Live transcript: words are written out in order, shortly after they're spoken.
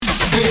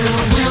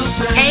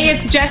Hey,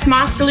 it's Jess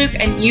Moskaluk,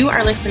 and you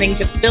are listening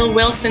to Phil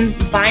Wilson's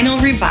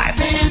Vinyl Revival.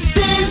 This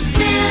is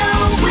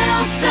Phil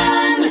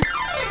Wilson.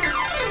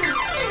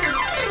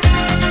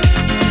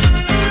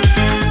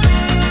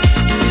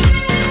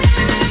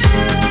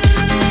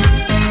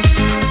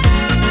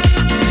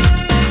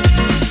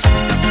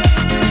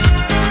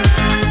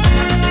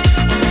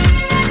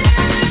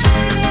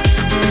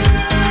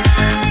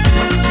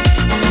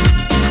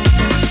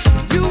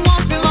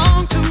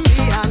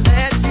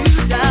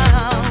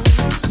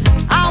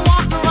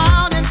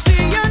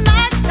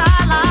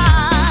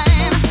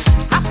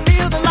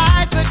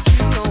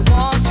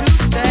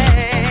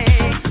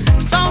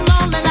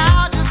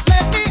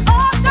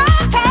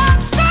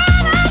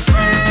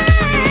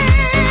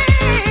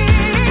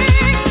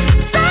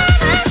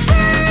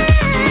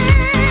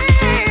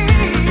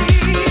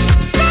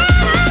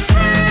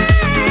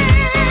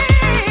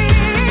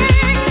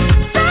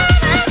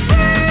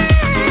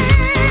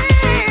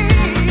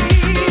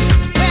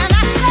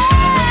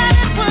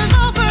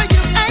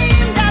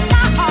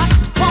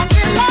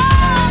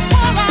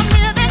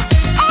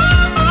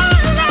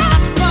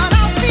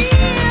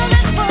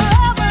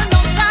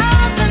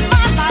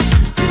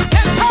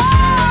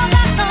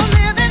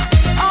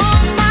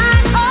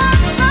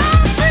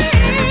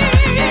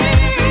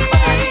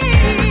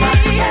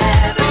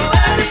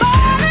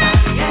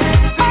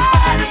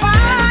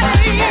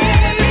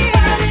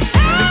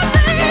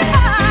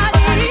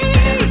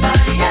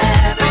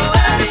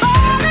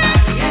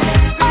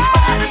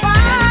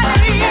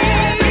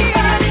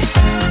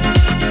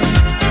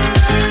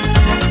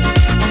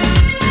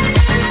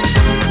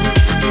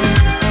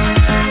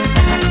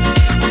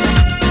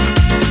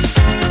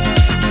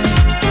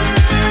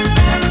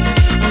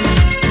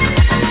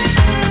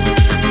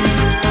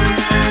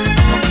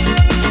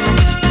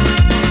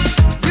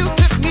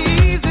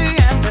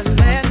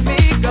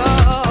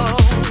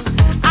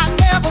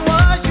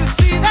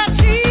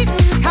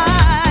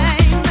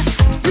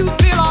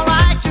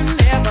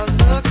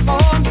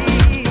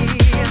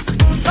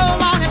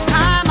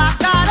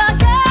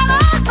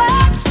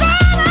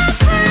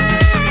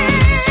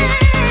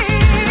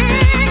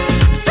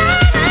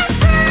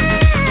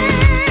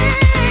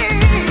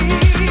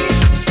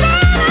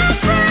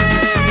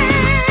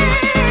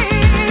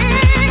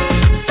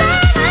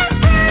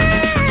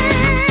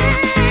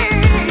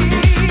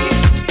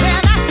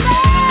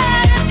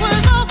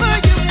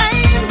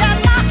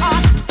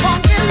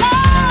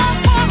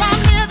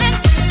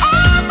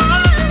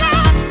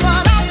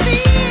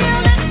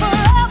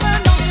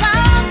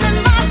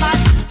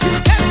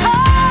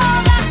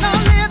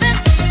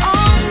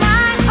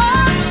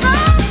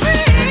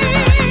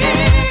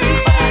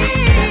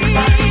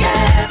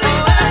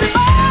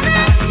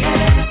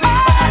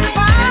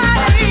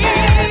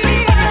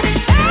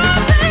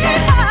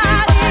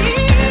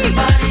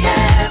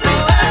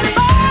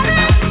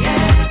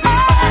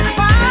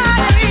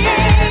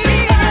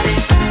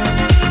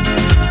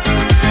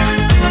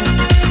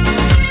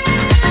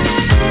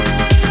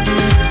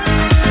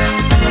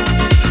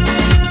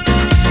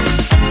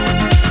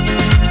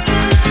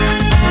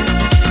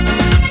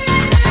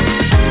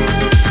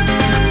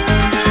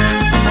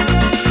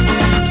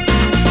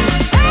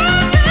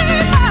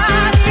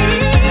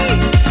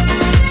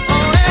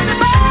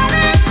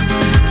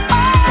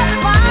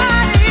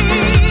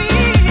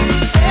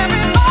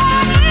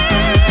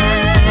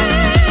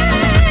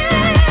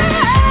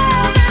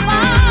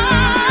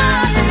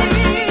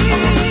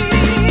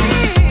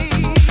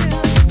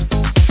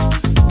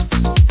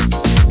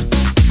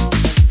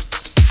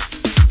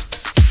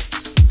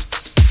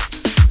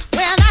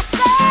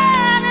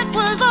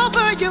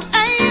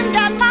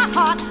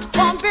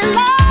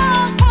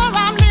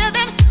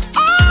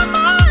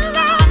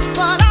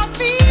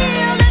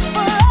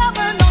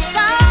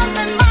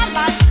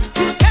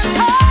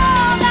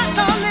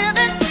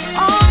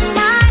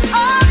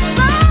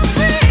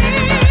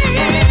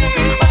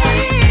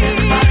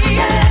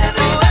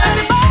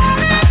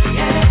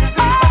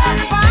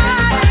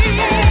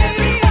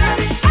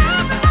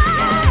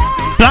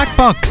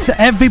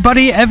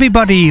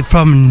 Everybody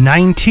from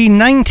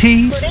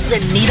 1990. Putting the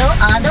needle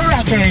on the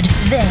record.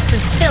 This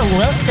is Phil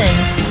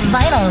Wilson's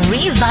Vinyl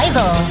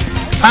Revival.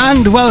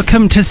 And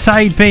welcome to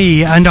Side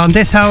B. And on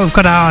this hour, we've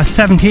got our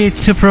 78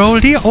 Super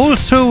Oldie.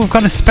 Also, we've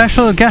got a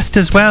special guest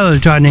as well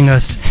joining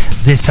us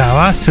this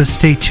hour, so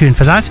stay tuned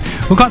for that.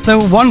 We've got the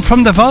one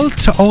from the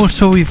vault.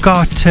 Also, we've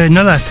got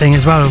another thing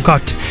as well. We've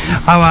got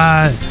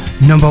our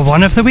number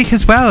one of the week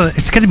as well.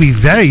 It's going to be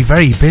very,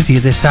 very busy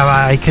this hour.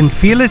 I can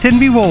feel it in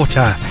me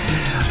water.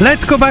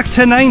 Let's go back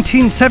to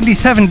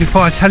 1977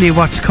 before I tell you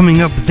what's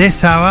coming up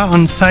this hour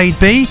on Side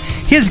B.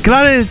 Here's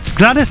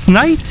Gladys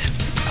Knight.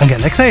 I'm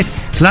getting excited.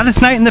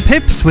 Gladys Knight and the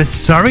Pips with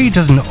Sorry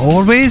Doesn't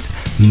Always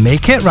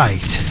Make It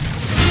Right.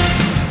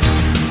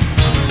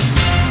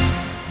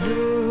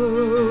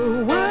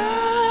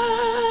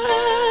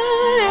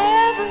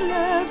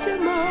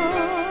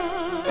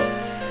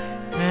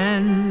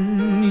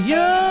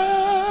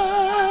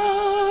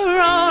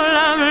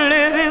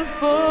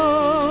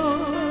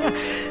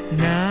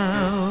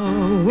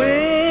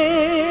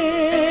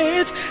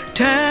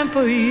 Time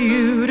for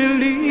you to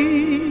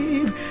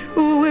leave.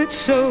 Ooh, it's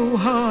so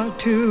hard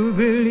to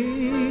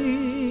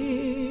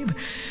believe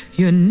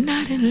you're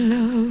not in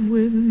love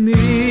with me.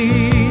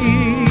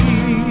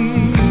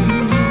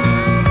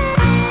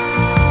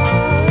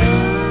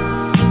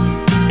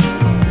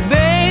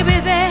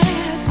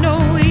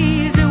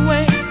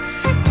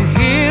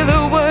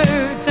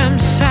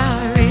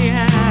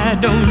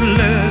 Don't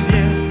love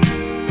you.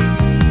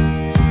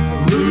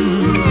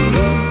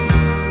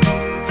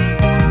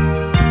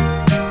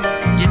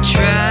 You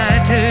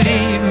tried to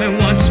leave me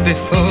once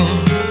before,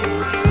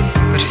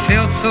 but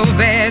felt so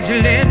bad you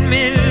let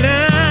me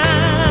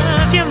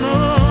love you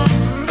more.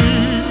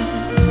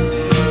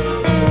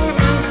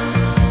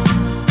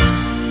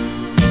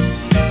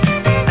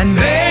 And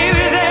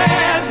baby,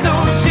 there's no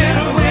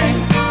gentle way,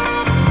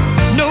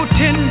 no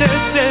tender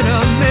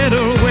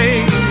sentimental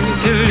way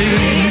to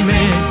leave me.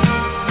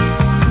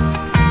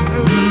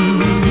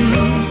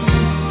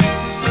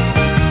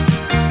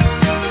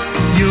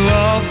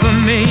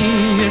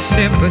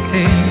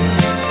 Sympathy,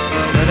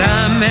 but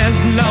I'm as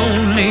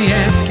lonely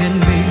as can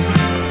be.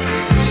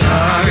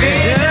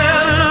 Sorry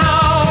doesn't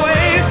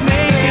always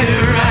make it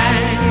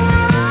right.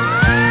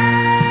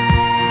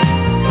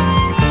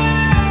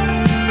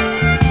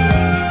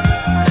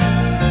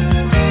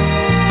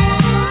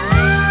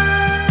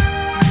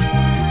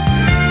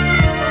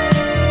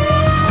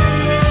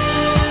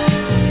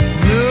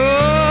 No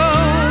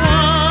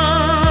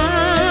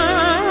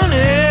one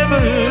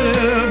ever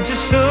loved you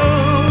so.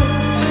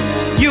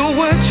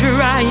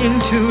 Trying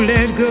to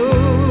let go.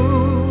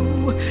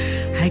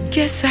 I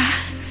guess I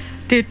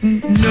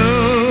didn't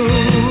know.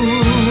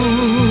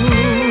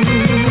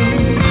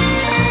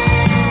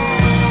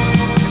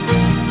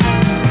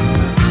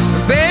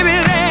 Baby,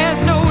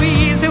 there's no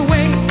easy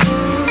way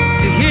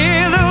to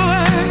hear the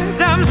words.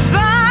 I'm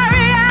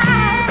sorry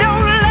I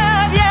don't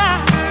love you.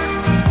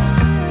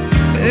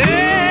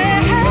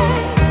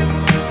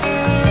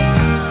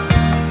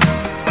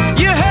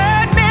 You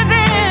hurt me,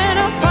 then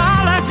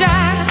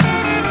apologize.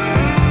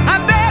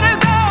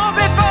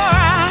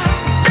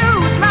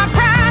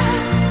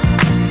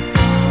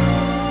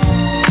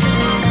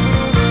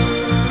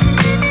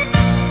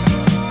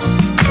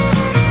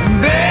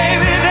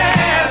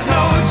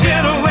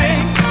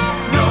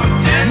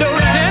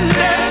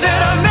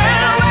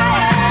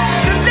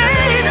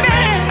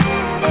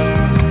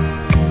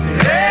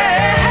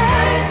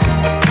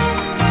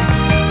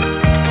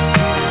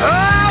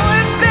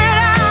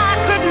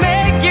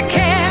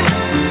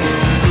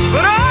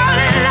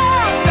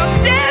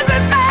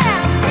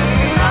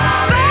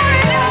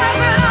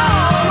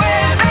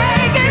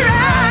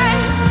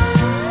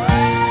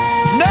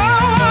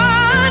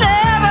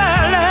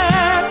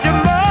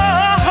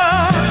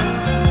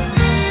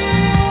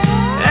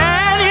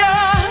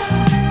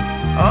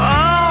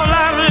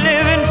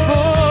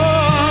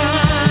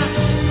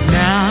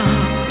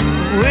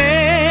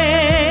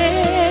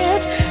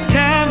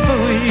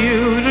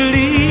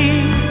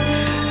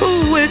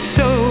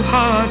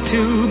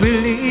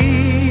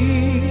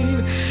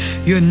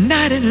 You're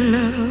not in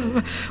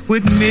love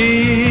with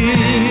me.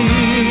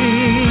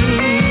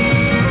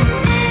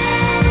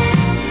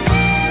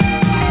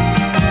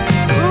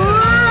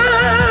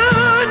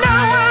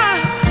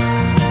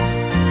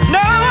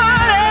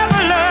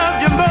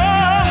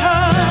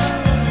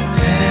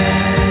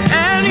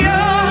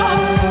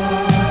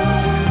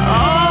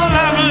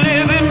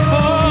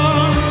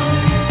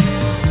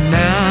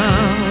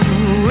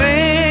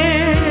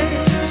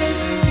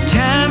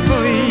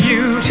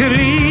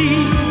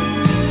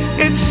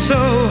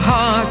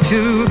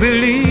 To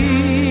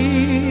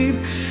believe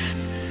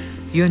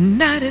you're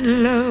not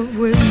in love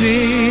with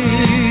me.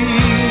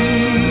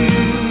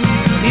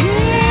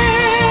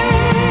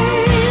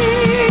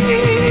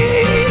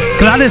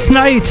 Gladys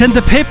Knight and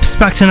the Pips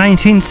back to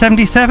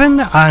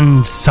 1977,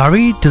 and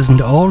sorry doesn't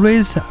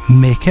always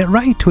make it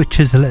right, which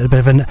is a little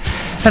bit of a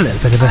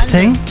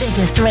thing. The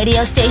biggest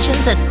radio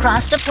stations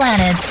across the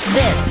planet.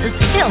 This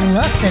is Phil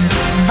Wilson's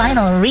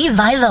Vinyl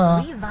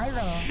Revival.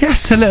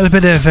 Yes, a little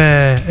bit of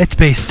it's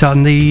based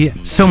on the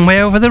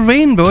Somewhere Over the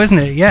Rainbow, isn't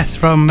it? Yes,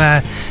 from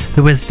The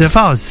Wizard of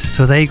Oz.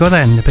 So there you go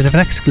then, a bit of an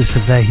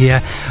exclusive there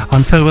here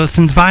on Phil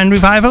Wilson's Vinyl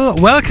Revival.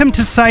 Welcome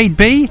to Side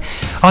B.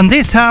 On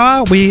this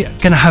hour, we're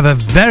going to have a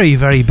very,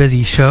 very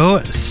busy show.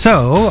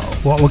 So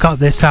what we've got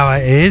this hour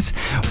is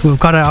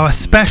we've got our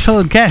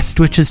special guest,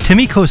 which is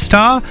Tamiko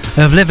Starr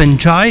of Live and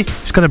Joy.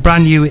 She's got a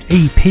brand new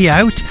EP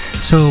out.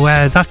 So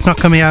that's not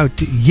coming out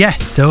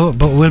yet, though,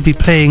 but we'll be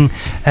playing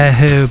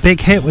her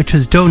big hit, which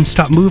was Don't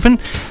Stop Moving.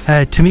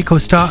 Tamiko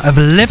Starr of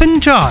Live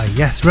and Joy.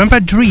 Yes, remember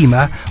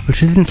Dreamer? Well,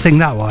 she didn't sing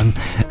that one,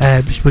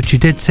 but she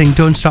did sing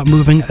Don't Stop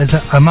Moving as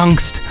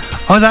amongst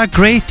other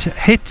great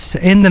hits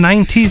in the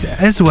 90s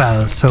as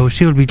well. So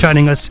she'll be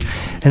joining us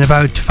in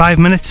about 5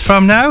 minutes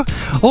from now.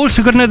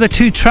 Also got another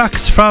 2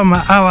 tracks from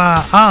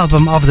our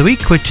album of the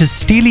week, which is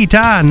Steely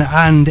Dan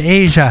and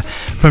Asia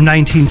from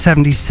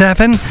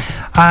 1977.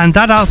 And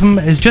that album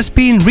has just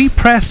been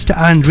repressed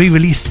and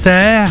re-released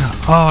there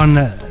on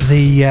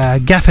the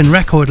Geffen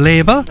record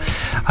label,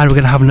 and we're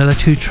going to have another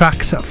 2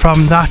 tracks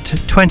from that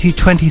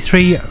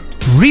 2023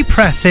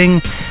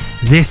 repressing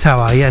this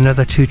hour. Yeah,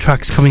 another 2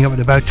 tracks coming up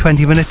in about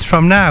 20 minutes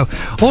from now.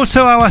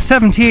 Also our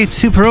 78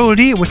 Super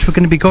Oldie, which we're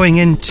going to be going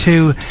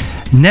into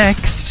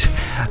next,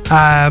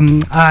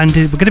 and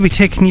we're going to be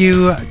taking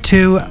you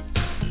to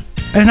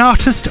an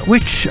artist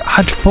which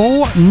had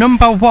 4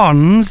 number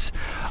 1s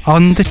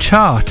on the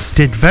charts.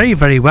 Did very,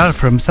 very well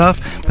for himself,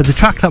 but the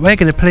track that we're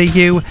going to play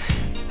you,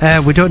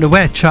 we don't know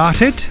where it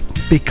charted,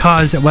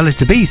 because, well,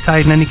 it's a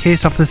B-side in any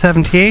case off the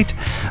 78,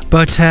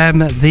 but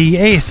the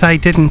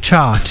A-side didn't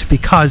chart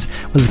because,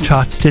 well, the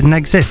charts didn't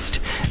exist.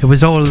 It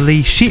was all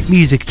the sheet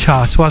music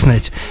charts, wasn't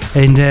it?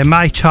 And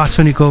my charts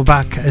only go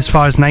back as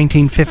far as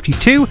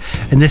 1952,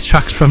 and this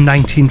track's from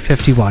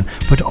 1951.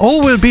 But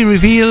all will be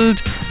revealed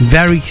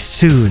very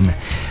soon.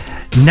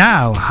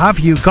 Now, have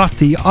you got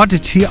the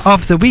oddity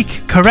of the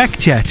week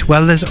correct yet?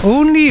 Well, there's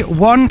only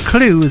one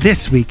clue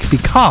this week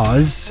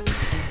because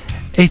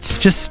it's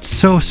just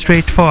so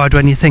straightforward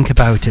when you think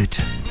about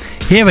it.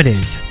 Here it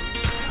is.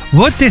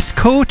 Would this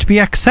coat be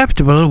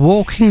acceptable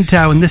walking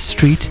down the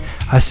street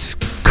as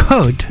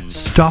could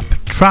stop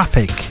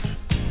traffic?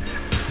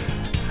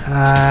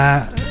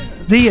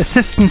 The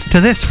assistance to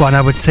this one,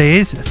 I would say,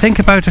 is think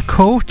about a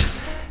coat.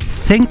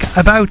 Think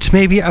about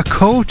maybe a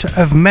coat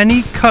of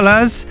many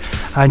colours,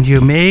 and you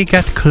may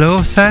get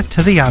closer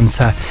to the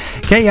answer.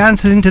 Get your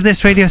answers into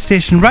this radio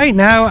station right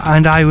now,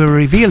 and I will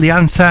reveal the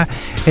answer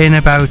in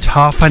about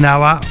half an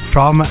hour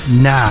from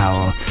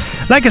now.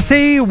 Like I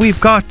say, we've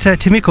got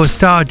Timiko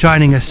Star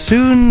joining us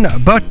soon,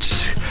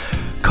 but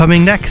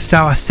coming next,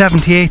 our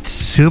 78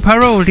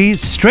 Super Oldies.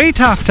 Straight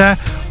after,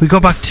 we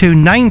go back to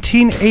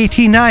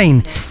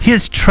 1989.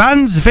 Here's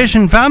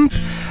Transvision Vamp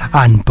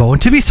and Born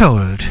to Be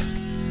Sold.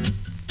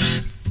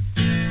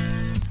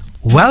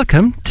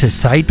 Welcome to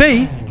Side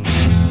B.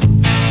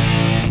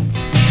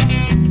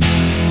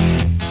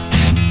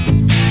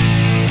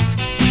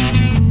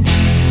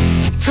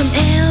 From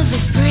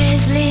Elvis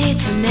Presley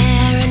to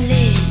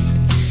Marilyn,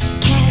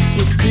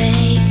 Cassius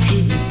Clay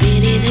to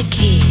Billy the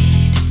Kid.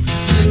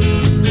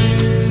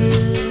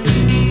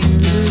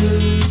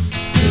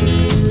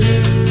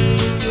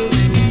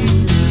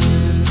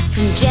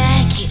 From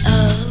Jackie O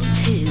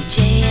to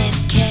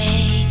JFK,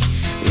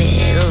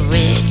 Little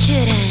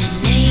Richard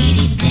and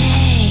Lady Day.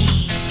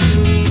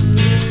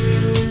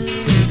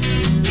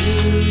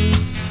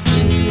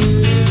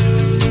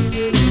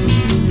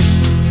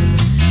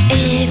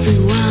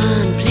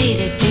 Everyone played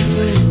a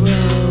different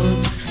role,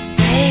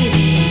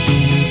 baby.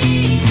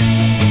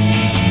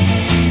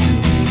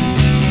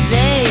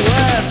 They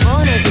were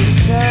born to be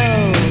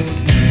sold.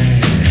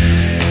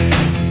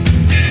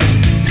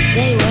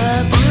 They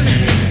were born to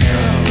be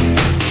sold.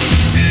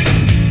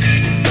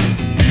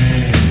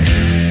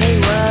 They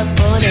were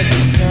born to be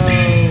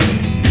sold.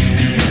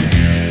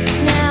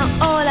 Now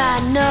all I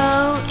know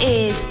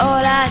is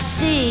all I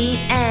see,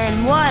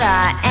 and what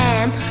I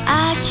am,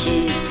 I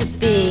choose to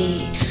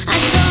be. I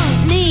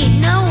don't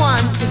need no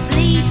one to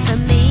bleed for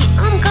me.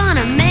 I'm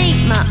gonna make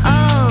my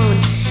own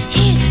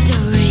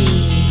history.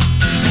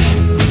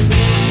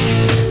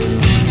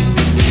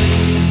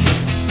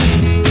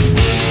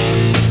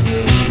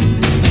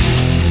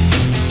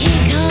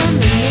 Here come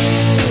the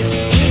news,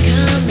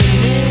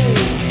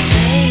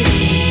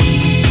 baby.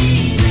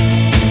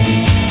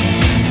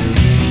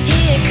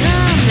 Here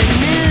come the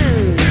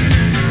news.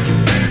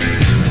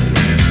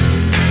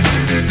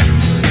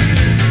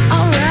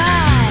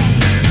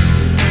 Alright.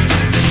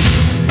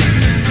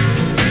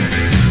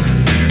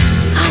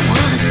 I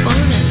was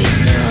born to be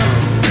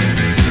sold.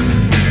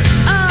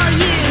 Oh,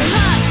 you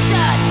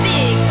hotshot,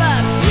 big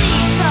buck,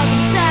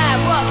 sweet-talking,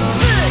 sidewalking,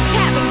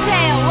 foot-tapping,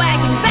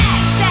 tail-wagging,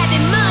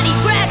 backstabbing,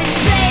 money-grabbing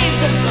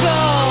slaves of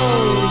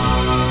gold.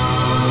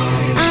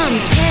 I'm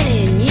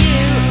telling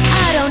you,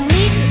 I don't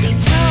need to be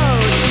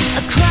told.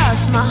 Across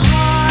my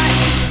heart,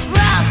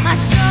 rock my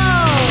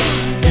soul,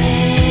 baby.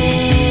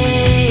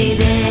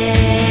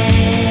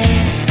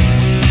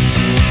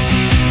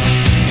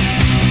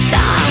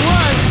 I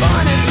was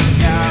born to be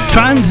sold.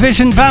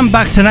 Transvision Vamp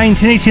back to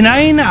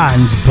 1989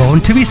 and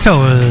Born to Be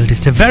Sold.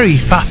 It's a very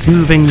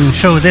fast-moving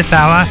show this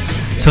hour,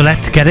 so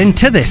let's get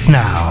into this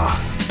now.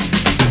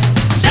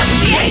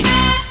 78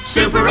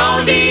 Super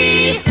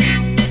Oldie.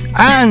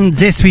 And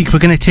this week we're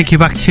going to take you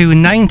back to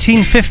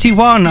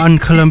 1951 on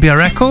Columbia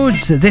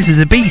Records. This is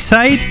a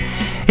B-side.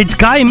 It's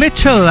Guy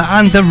Mitchell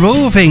and the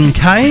Roving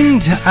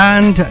Kind.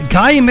 And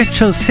Guy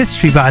Mitchell's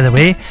history, by the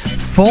way,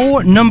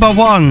 4 number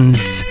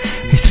 1s.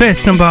 His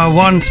first number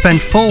 1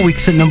 spent 4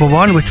 weeks at number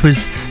 1, which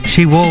was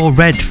She Wore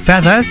Red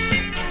Feathers.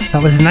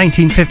 That was in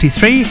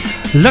 1953.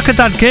 Look at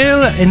That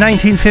Girl in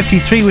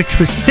 1953, which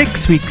was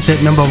 6 weeks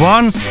at number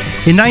 1.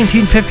 In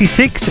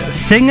 1956,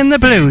 Singin' the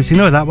Blues. You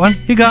know that one?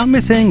 You got me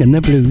singing the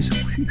blues.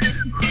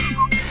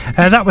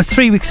 That was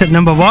 3 weeks at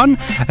number 1.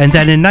 And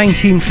then in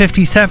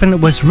 1957 it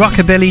was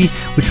Rockabilly,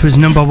 which was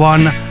number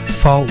 1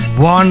 for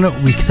 1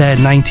 week there,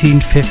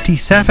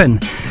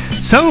 1957.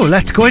 So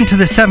let's go into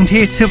the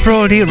 78 Super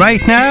Oldie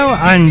right now,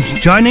 and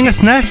joining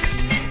us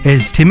next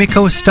is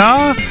Timiko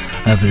Star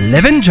of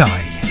Living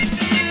Joy.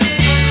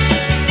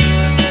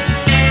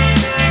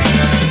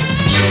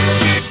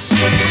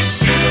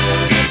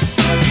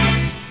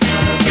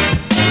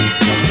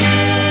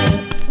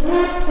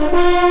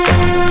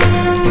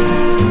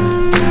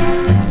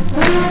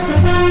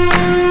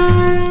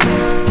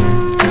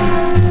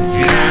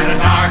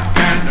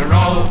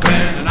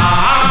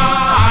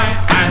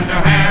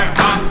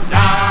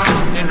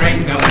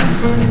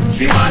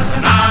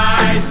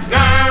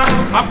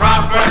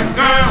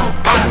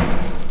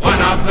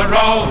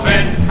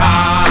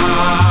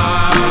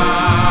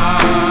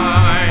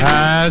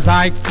 As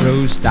I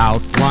cruised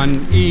out one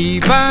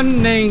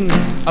evening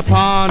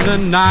upon a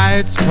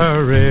night's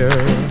career,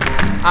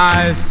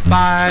 I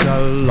spied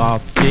a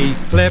lofty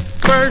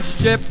clipper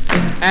ship,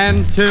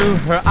 and to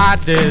her I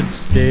did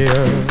steer.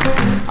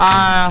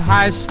 I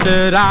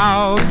hoisted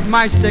out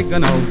my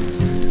signal,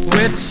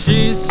 which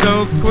she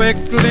so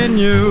quickly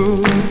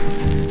knew,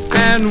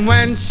 and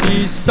when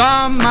she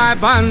saw my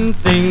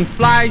bunting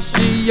fly,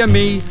 she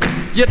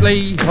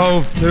immediately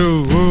hove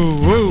to.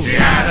 She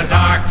had a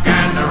dark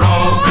and a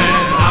roving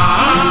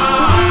eye,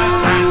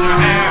 and her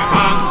hair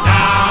hung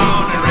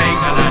down and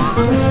wriggling.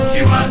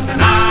 She was a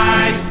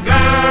nice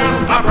girl,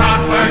 a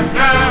proper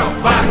girl,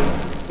 but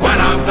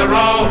one of the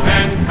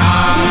roving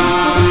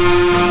kind.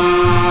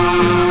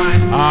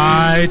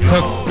 I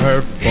took her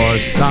for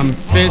some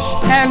fish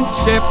and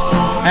chips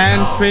and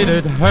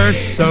treated her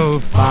so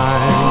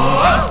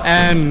fine,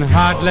 and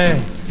hardly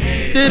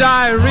did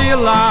I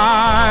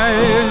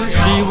realize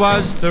she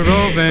was the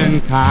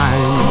roving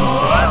kind.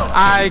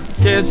 I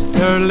kissed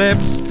her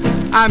lips,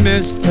 I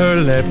missed her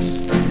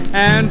lips,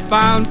 and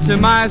found to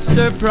my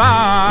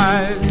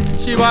surprise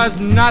she was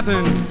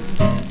nothing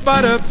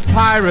but a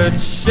pirate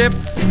ship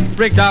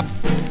rigged up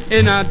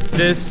in a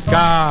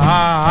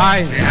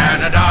disguise. She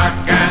had a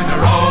dark and a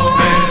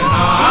roving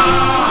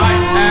eye,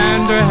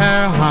 and her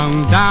hair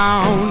hung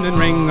down in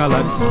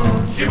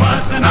ringlets. she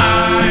was a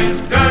nice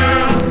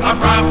girl, a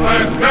proper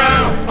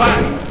girl,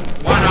 but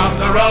one of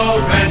the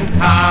roving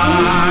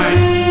kind.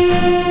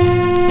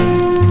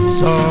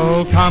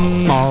 So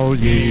come all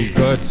ye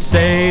good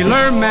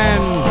sailor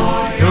men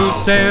who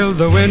sail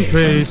the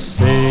wintry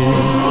sea,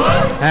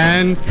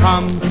 and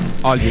come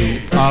all you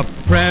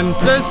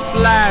apprentice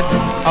lads,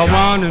 a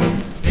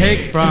warning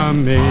take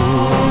from me.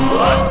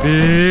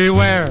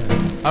 Beware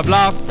of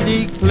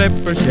lofty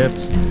clipper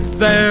ships,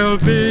 they'll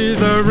be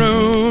the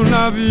ruin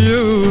of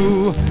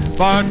you.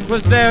 For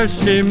 'twas there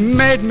she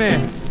made me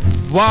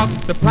walk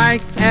the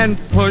plank and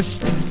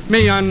pushed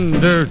me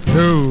under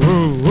too.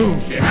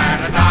 She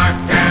had a dark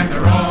and a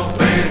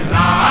roving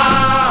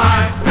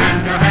eye,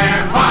 and her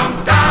hair hung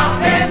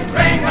down in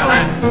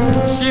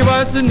ringlets. She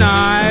was a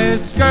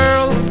nice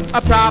girl,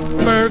 a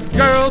proper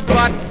girl,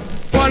 but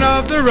one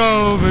of the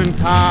roving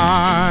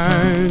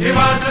kind. She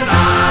was a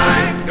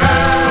nice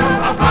girl,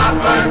 a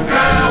proper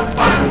girl,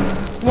 but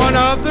one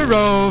of the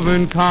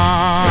roving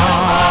kind.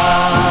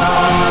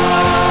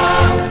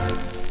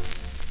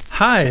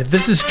 Hi,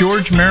 this is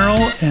George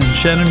Merrill and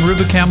Shannon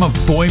Rubicam of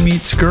Boy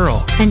Meets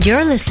Girl. And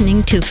you're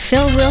listening to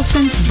Phil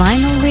Wilson's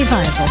Vinyl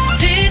Revival.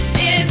 this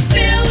is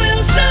Phil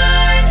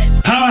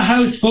Wilson.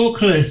 Powerhouse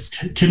vocalist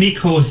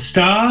Tamiko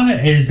Starr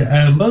is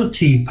a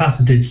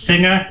multifaceted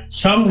singer,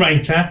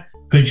 songwriter,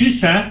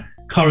 producer,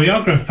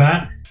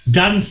 choreographer,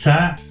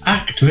 dancer,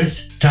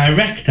 actress,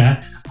 director,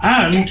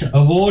 and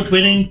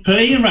award-winning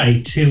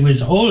playwright, who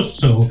is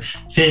also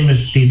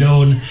famously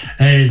known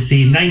as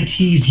the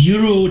 90s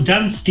Euro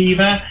dance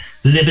diva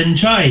Living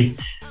Joy.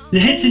 The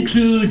hits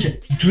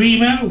include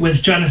Dreamer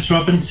with Janice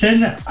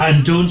Robinson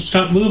and Don't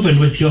Stop Moving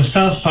with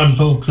yourself on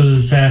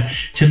vocals,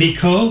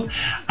 Tamiko,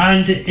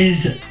 and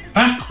is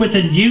back with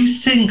a new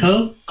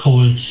single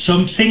called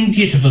Something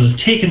Beautiful,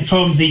 taken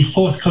from the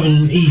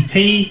forthcoming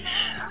EP.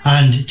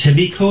 And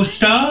Tamiko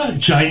Starr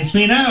joins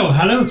me now.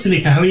 Hello,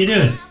 Tamiko, how are you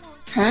doing?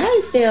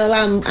 Hi, Phil.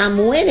 I'm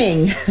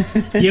winning.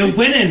 You're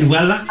winning.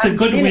 Well, that's a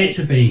good way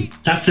to be.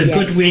 That's a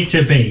good way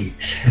to be.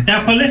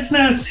 Now, for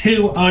listeners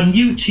who are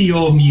new to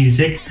your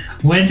music,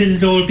 when did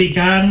it all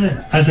begin?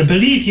 As I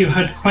believe you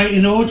had quite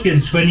an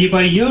audience when you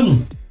were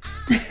young.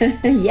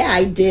 Yeah,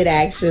 I did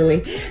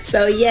actually.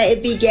 So yeah,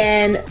 it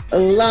began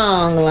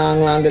long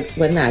ago.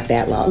 Well, not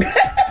that long.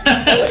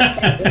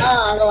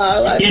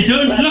 long. You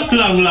don't look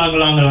long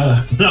ago.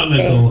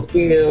 Thank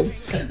you.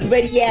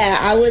 But yeah,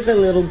 I was a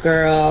little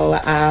girl,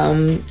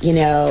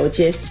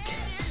 just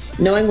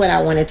knowing what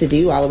I wanted to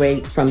do all the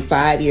way from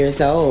 5 years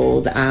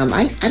old.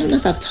 I don't know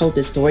if I've told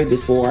this story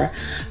before,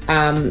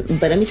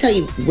 but let me tell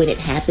you when it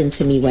happened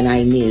to me when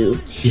I knew.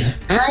 Yeah.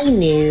 I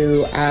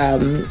knew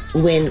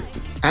when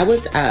I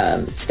was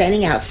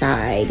standing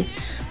outside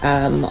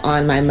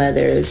on my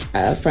mother's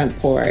front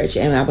porch,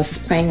 and I was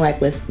playing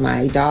with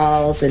my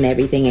dolls and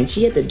everything, and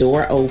she had the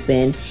door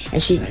open,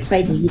 and she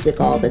played music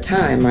all the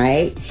time,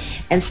 right?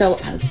 And so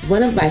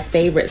one of my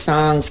favorite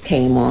songs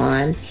came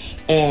on,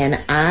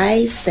 and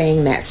I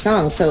sang that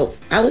song. So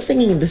I was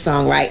singing the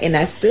song, right? And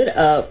I stood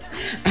up.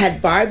 I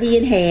had Barbie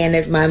in hand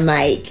as my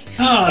mic.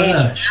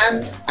 And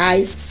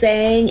I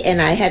sang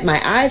and I had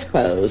my eyes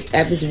closed.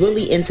 I was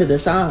really into the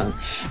song.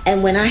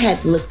 And when I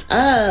had looked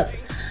up,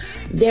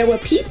 there were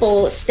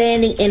people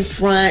standing in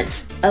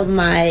front of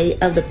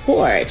the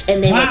porch,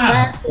 and they were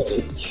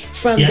clapping.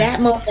 From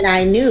that moment,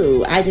 I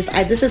knew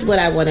this is what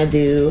I want to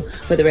do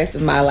for the rest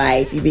of my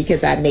life,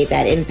 because I made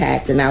that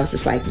impact. And I was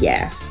just like,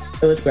 yeah,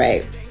 it was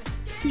great.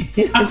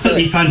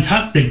 Absolutely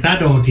fantastic,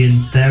 that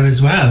audience there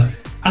as well.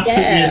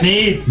 Absolutely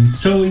amazing.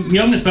 So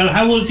young as well.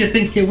 How old do you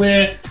think you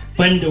were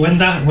when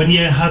you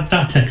had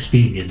that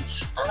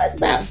experience? I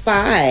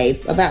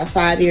was about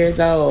 5 years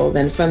old,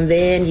 and from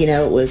then,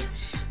 it was,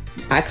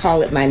 I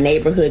call it my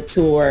neighborhood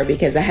tour,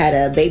 because I had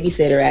a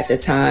babysitter at the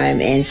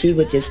time, and she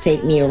would just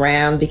take me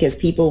around because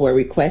people were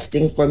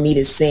requesting for me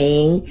to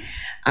sing.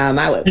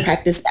 I would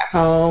practice at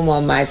home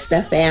on my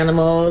stuffed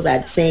animals.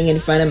 I'd sing in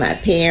front of my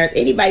parents,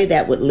 anybody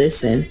that would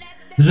listen.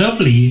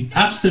 Lovely,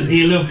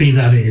 absolutely lovely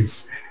that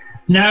is.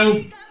 Now,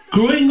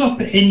 growing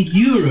up in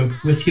Europe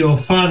with your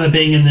father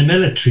being in the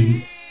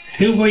military,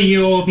 who were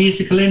your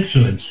musical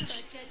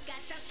influences?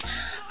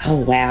 Oh,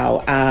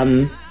 wow.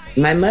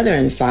 My mother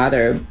and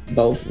father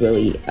both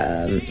really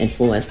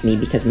influenced me,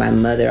 because my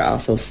mother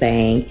also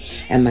sang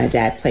and my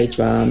dad played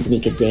drums and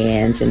he could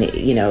dance, and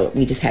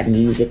we just had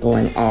music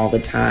going all the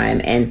time,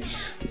 and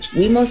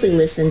we mostly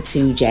listened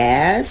to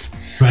jazz.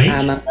 Right.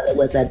 My mother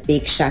was a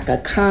big Shaka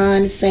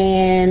Khan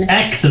fan.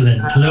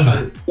 Excellent. Love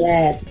her.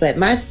 Yes, but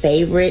my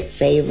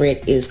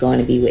favorite is going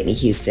to be Whitney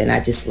Houston. I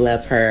just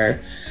love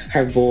her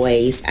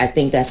voice. I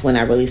think that's when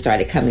I really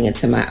started coming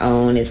into my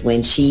own, is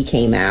when she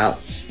came out,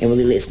 and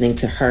really listening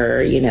to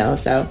her,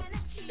 so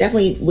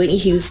definitely Whitney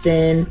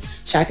Houston,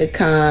 Shaka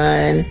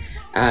Khan.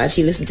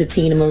 She listened to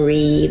Tina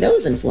Marie,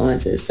 those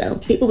influences. So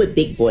people with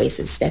big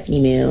voices,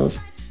 Stephanie Mills.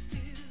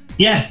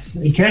 Yes,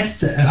 I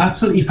guess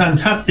absolutely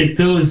fantastic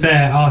those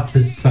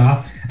artists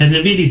are, and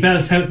they really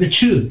belt out the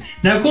tune.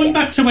 Now, going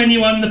back to when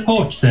you were on the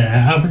porch there,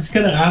 I'm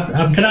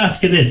gonna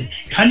ask you this: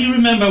 can you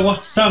remember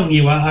what song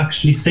you were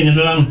actually singing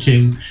along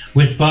to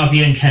with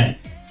Barbie and Ken?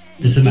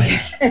 Is it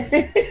nice?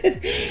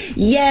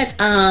 Yes,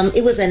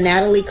 it was a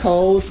Natalie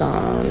Cole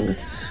song,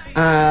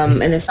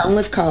 and the song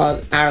was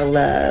called "Our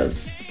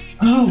Love."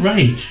 Oh,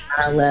 right.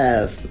 Our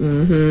Love.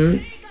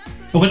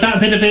 Mm-hmm. Was that a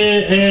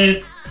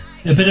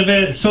bit of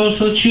a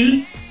soulful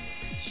tune?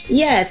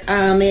 Yes,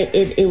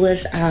 it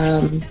was.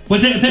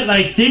 Was it a bit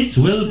like "This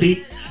Will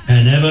Be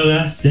an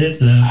Everlasting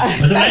Love"?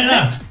 Was it like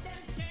that?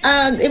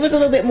 It was a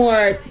little bit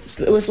more.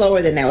 It was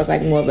slower than that. It was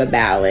like more of a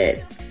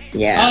ballad.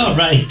 Yeah. Oh,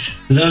 right.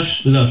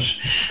 Lush.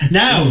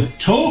 Now,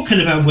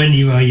 talking about when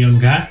you were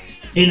younger,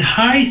 in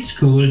high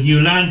school you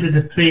landed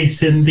a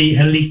place in the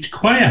elite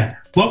choir.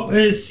 What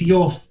was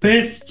your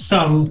first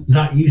song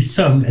that you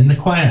sung in the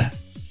choir?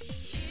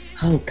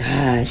 Oh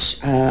gosh,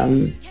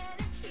 I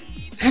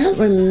don't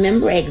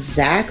remember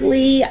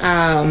exactly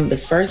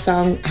the first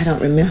song. I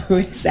don't remember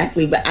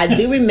exactly, but I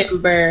do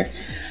remember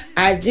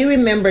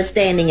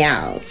standing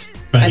out.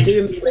 Right. I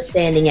do remember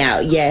standing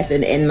out, yes,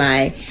 and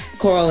my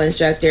choral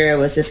instructor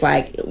was just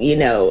like,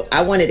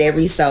 I wanted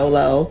every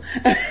solo.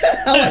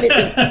 I wanted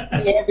to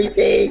see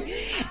everything.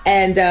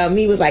 And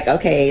he was like,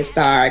 okay,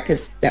 Star,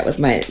 because that was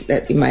my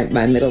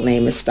middle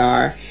name is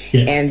Star.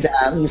 Yeah. And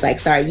he's like,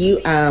 Star,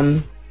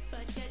 I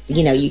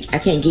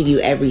can't give you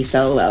every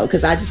solo,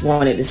 because I just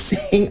wanted to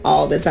sing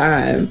all the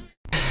time.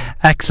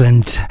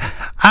 Excellent.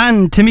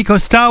 And Tamiko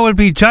Starr will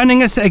be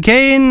joining us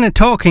again,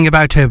 talking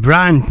about her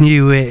brand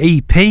new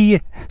EP,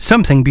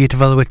 Something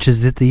Beautiful, which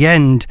is out at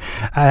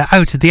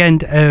the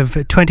end of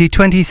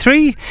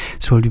 2023.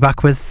 So we'll be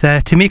back with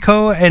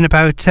Tamiko in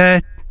about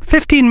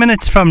 15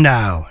 minutes from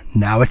now.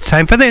 Now it's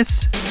time for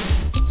this.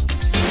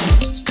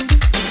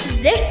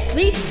 This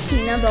week's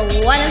number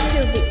one of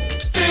the week.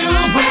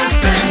 Phil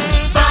Wilson's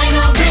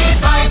Vinyl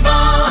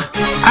Revival.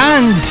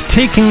 And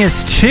taking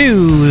us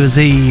to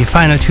the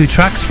final two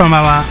tracks from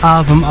our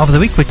album of the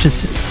week, which is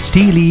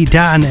Steely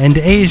Dan and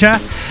Asia.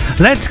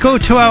 Let's go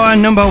to our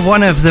number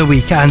one of the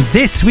week. And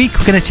this week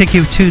we're going to take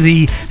you to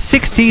the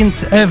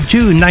 16th of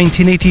June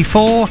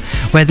 1984,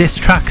 where this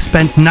track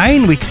spent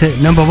 9 weeks at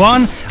number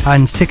one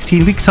and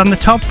 16 weeks on the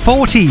top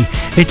 40.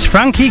 It's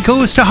Frankie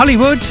Goes to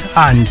Hollywood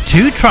and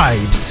Two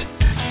Tribes.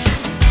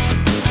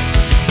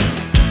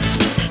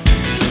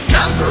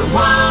 Number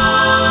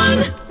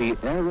one. The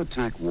air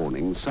attack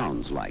warning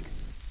sounds like.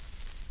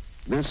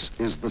 This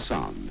is the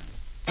sound.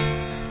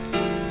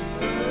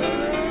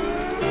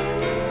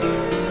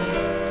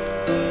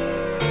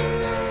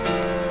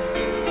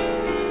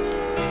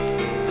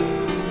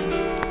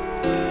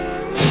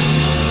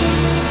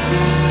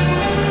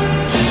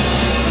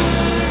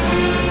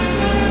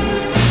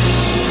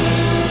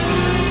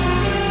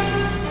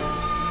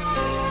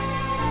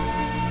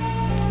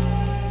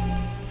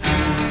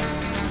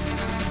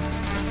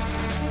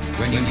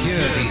 When you hear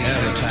the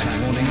air attack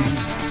warning,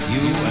 you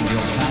and your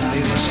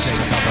family must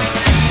take cover.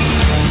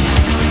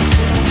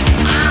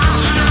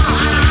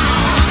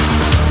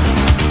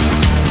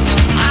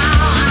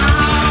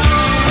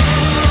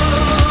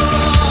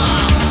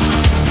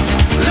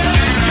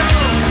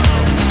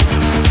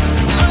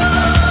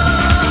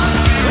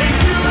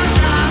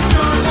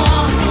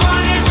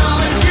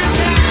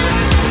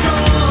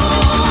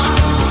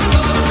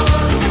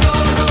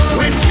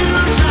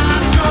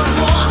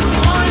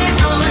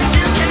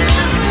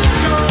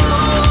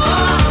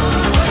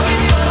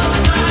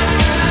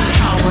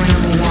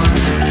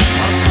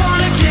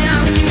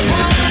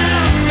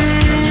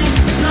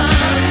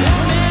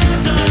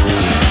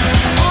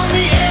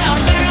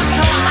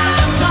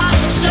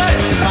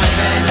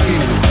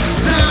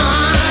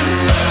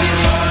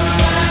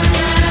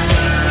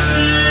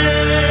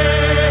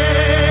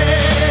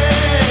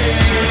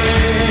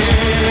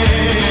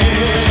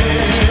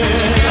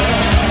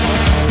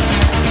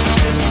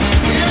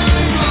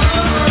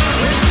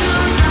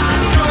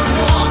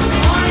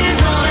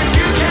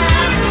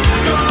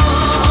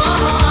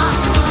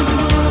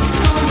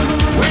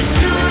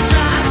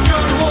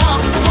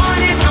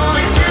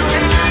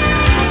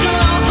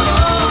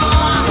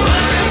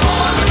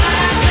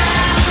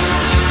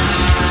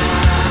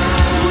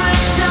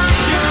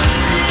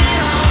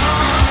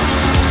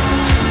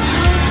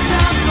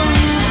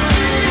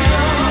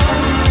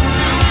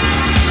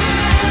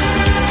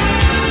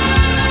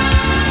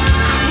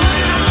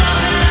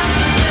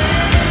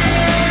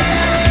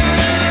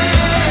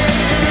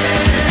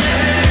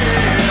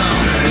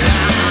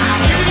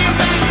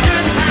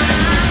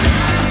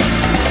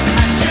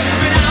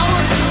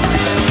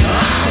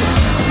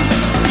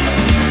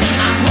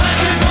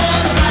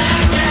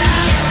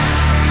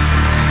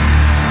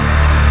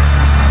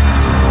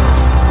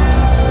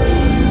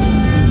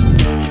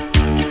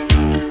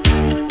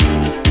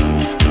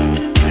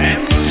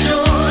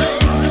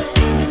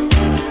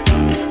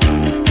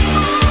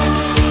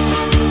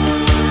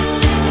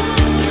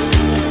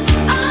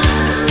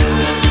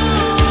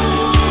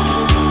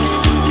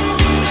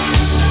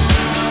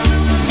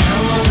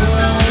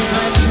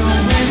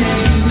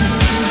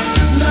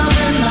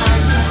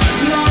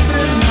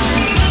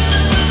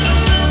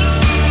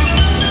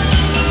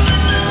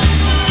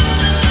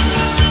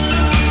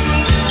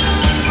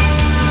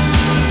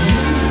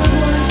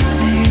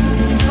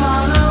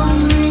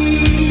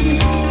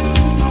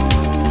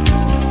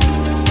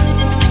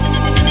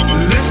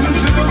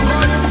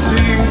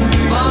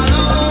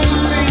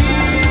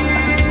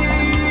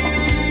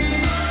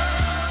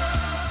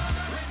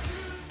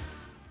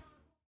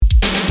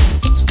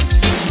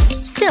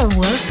 Phil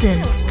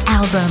Wilson's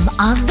Album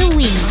of the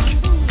Week.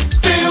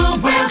 Phil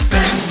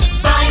Wilson's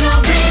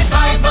Vinyl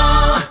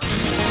Revival.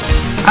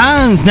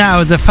 And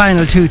now the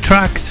final two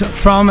tracks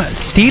from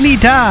Steely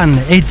Dan.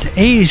 It's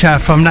Asia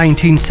from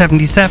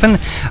 1977,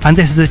 and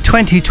this is a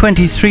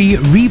 2023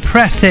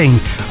 repressing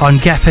on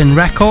Geffen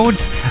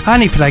Records.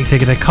 And if you'd like to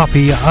get a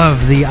copy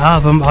of the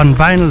album on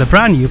vinyl, the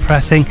brand new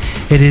pressing,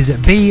 it is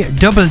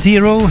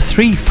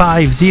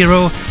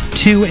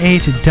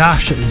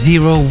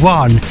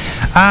B0035028-01.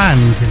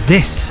 And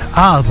this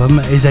album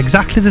is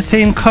exactly the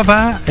same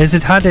cover as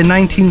it had in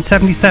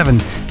 1977.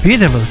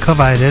 Beautiful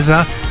cover it is.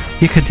 Well,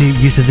 you could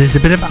use it as a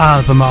bit of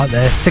album art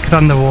there, stick it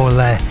on the wall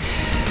there.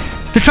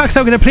 The tracks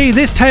I'm going to play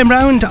this time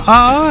round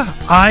are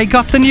I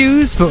Got the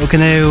News, but we're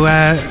going to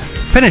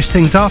finish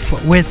things off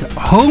with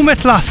Home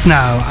at Last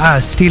now,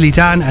 as Steely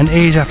Dan and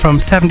Asia from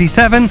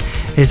 77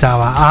 is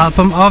our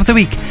album of the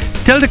week.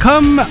 Still to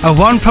come, a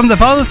one from the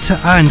vault,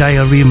 and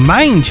I'll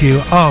remind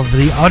you of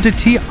the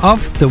oddity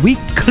of the week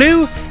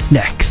clue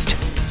next.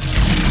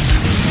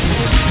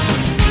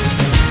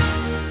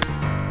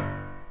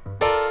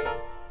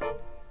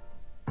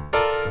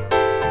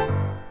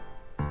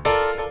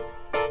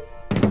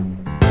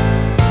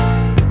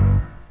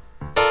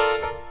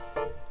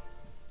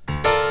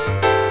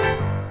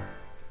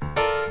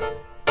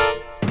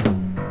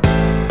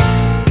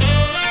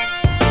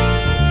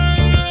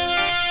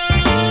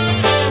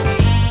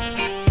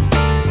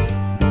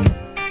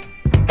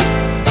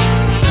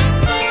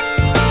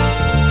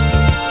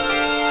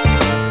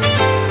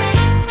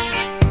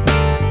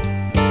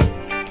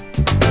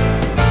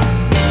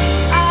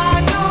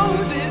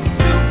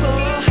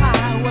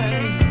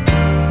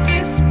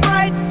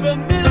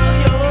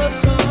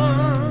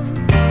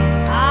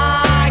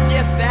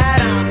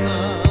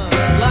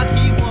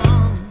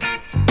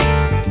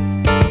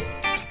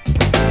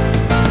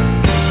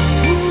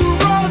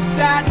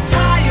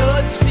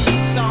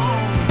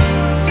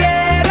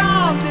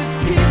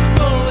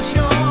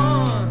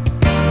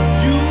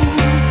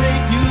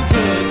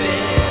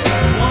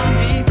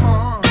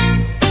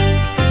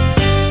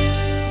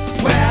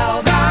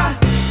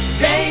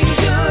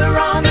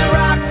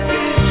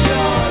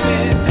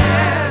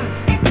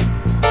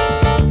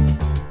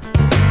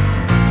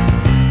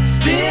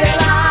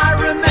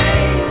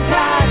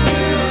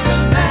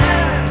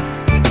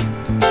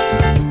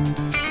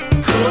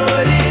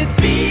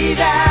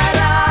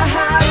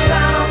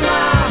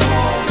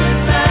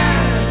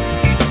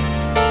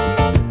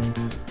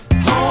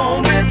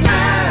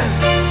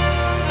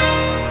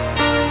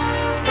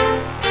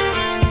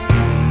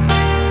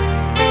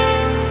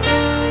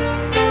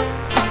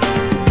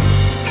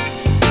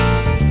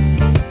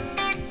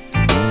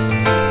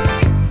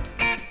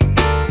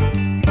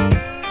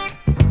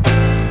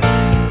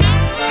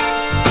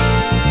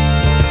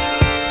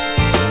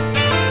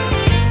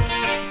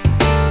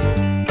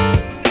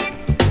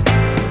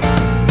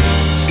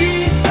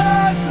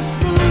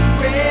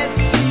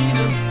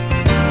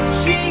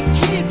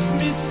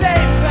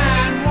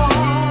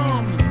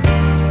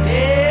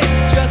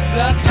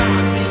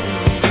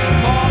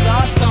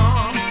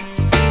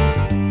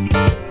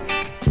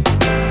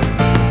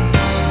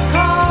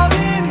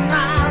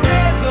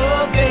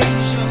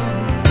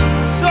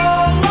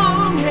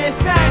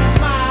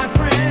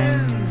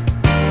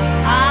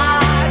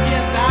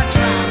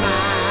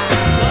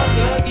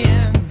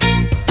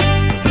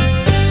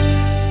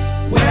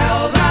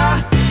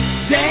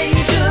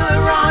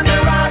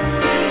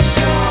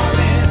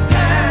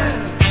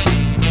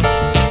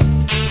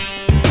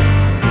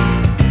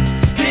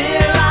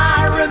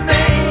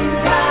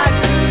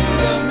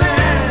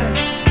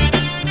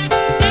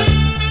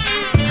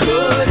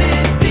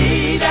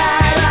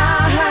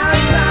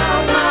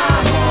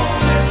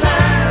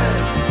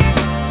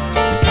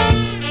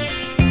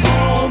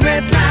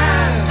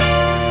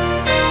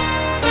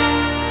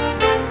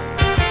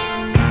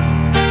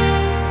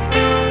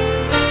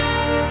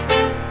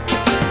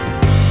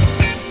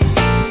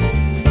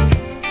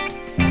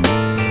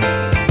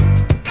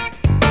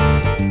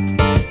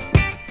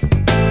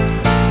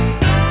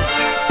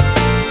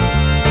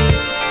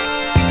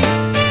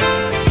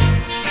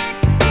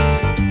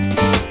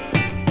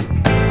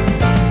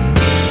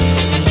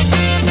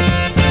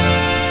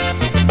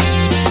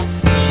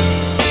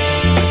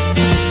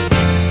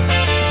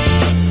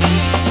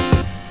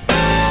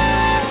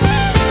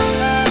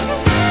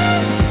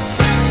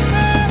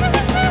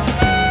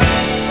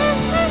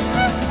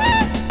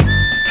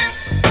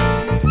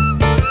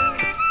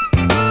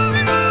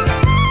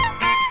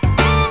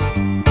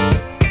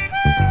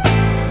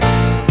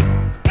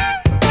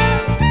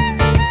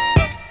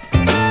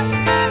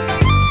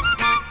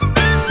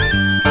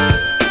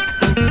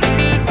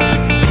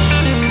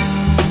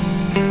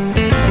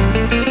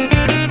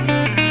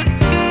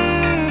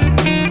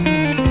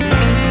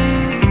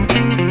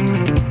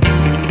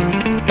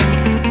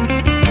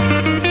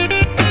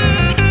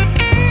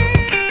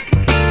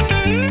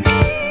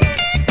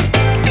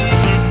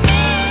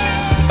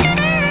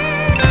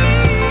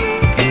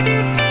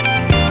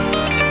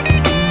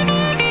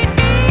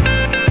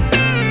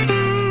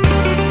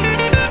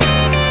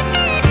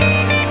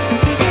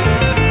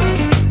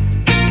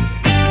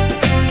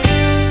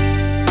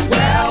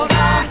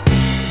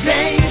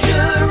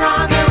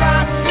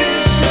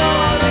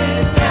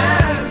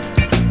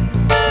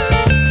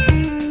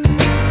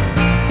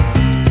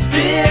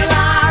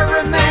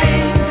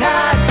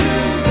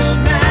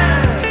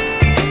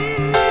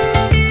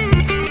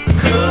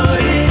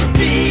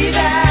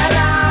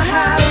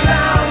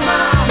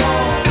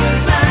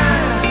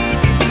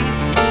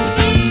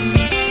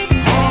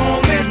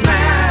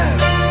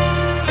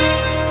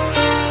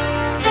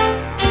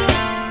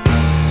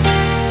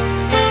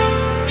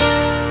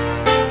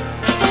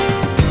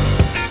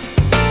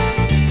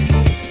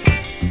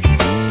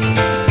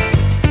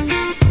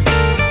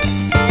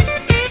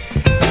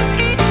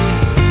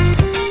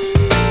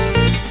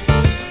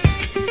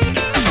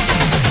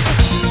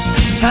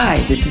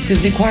 This is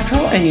Susie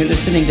Quattro, and you're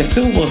listening to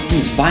Phil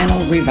Wilson's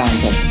Vinyl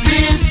Revival.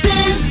 This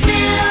is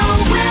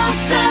Phil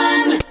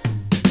Wilson.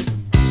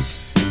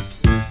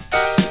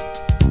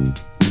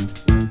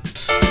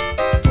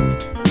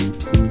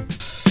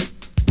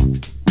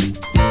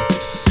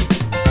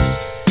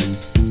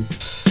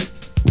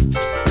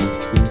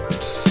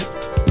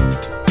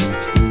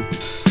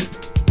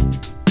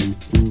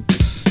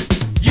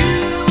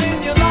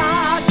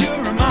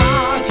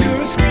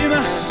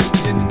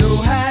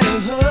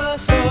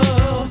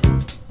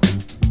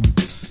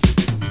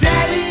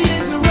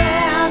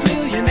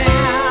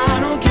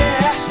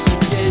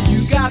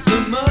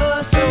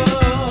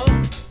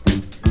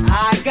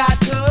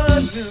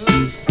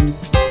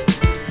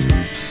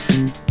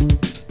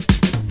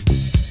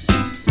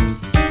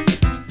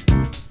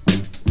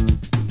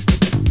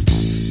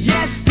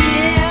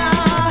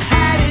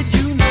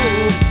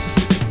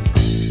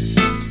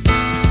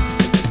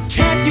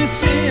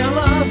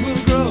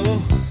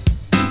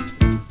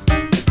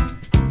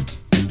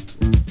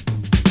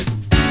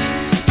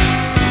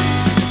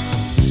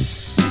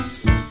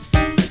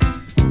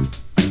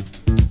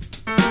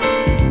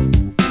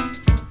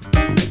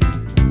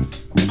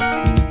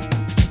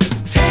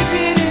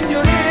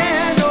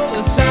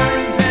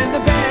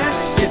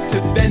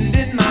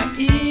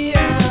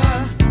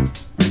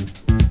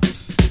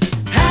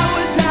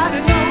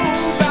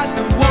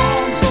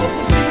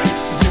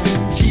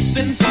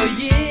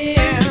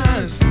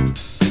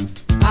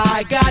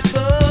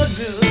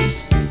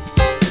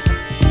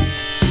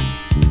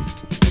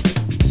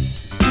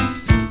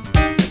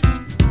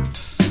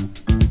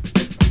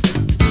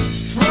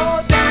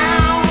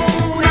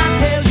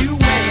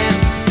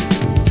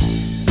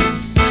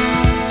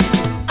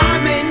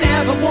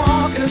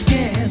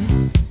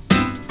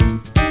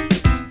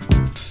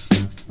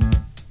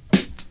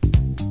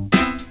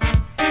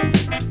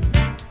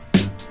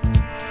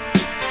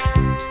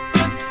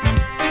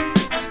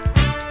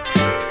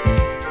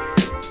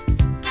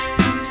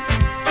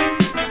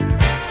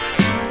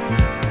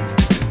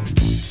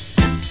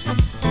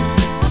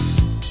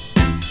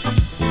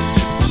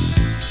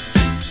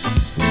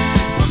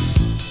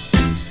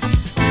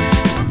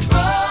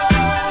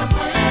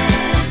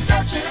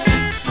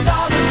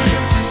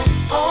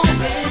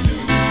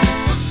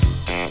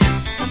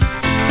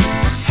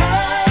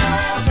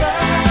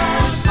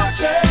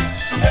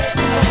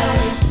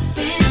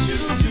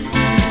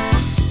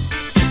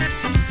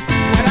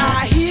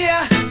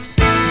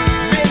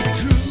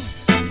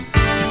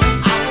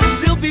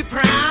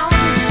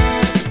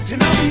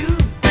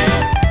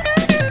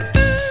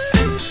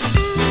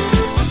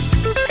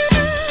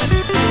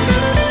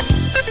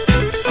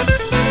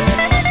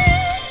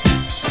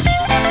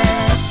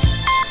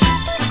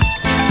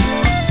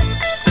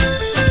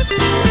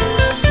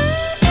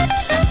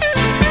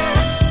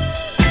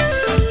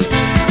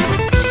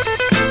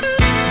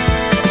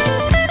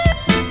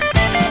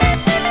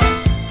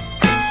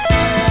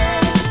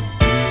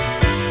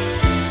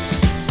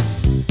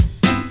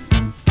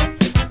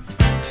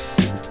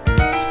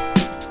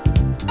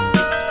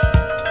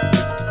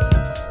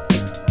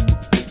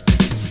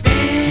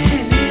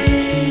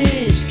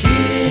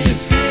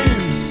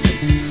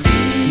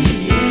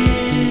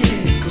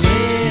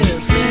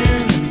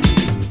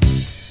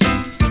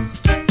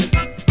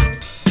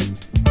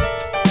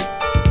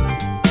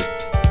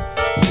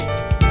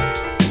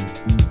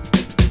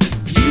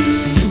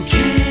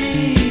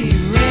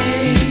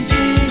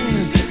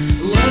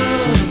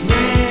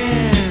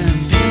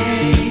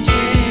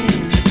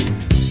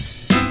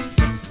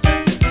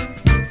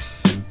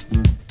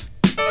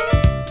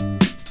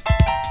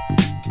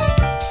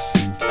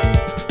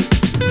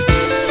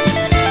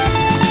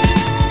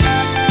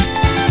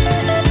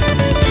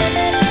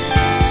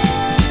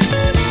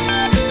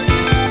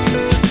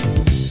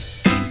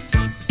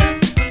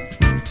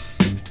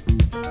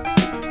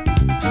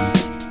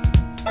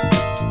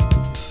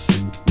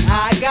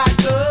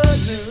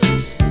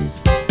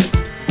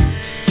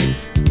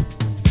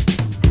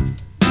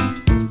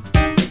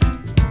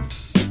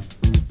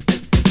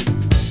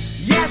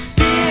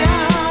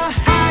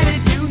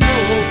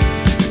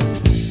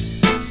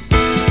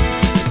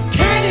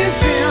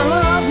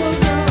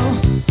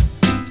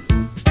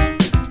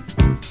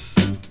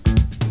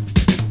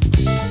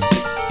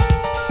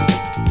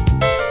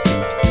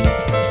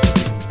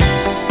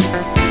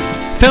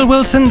 Phil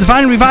Wilson's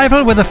Vinyl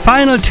Revival with the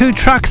final two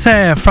tracks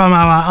there from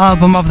our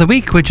album of the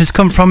week, which has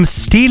come from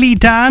Steely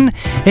Dan,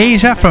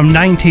 Asia from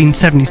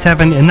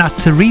 1977, and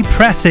that's the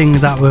repressing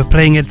that we're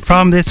playing it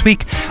from this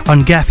week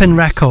on Geffen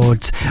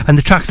Records. And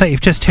the tracks that you've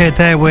just heard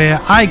there were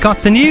I Got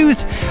the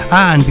News,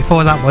 and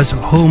before that was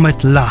Home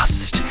at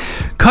Last.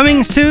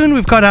 Coming soon,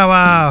 we've got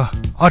our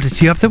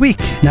Oddity of the Week.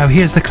 Now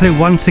here's the clue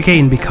once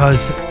again,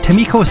 because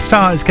Tamiko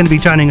Starr is going to be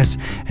joining us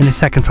in a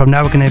second from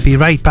now. We're going to be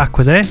right back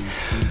with her.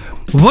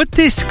 Would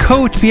this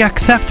coat be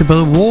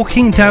acceptable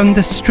walking down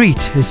the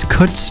street as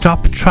could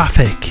stop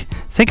traffic?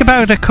 Think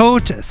about a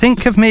coat,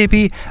 think of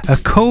maybe a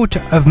coat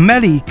of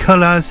many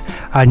colours,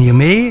 and you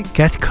may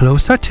get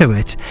closer to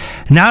it.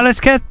 Now let's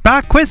get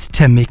back with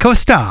Tamiko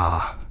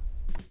Starr.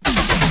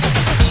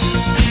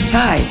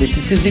 Hi, this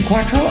is Susie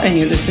Quattro, and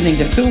you're listening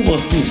to Phil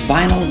Wilson's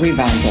Vinyl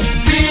Revival.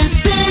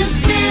 This is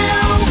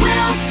Phil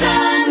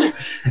Wilson.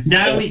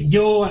 Now,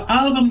 your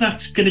album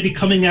that's going to be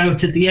coming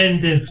out at the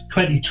end of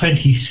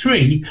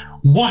 2023,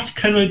 what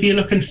can we be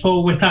looking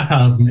for with that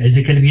album? Is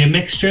it going to be a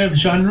mixture of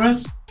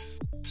genres?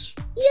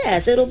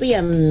 Yes, it'll be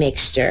a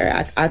mixture.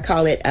 I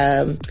call it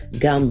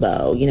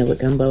gumbo. You know what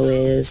gumbo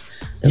is?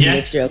 A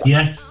mixture of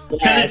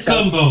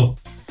gumbo.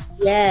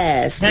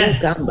 Yes,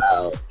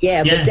 gumbo.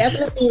 Yeah, but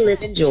definitely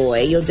Live and Joy.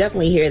 You'll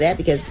definitely hear that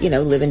because,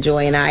 Live and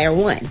Joy and I are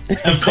one.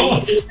 Of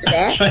course.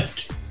 That's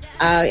right.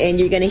 And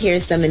you're going to hear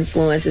some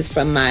influences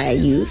from my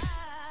youth.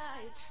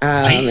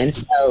 And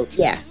so,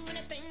 yeah.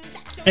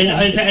 And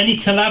is there any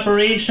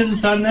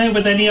collaborations on there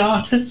with any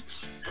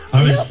artists?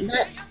 No,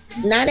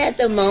 not at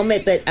the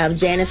moment, but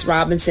Janice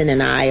Robinson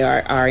and I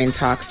are in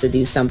talks to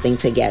do something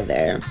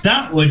together.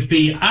 That would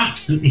be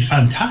absolutely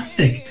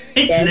fantastic.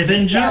 It's Live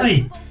and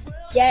Joy.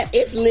 Yes,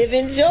 it's Live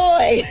and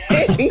Joy.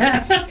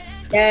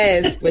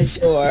 Yes, for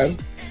sure.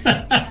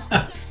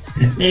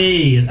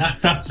 Hey,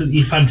 that's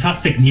absolutely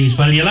fantastic news.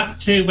 Well, you'll have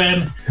to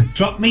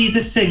drop me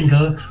the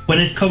single when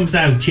it comes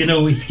out,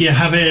 if you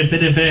have a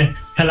bit of a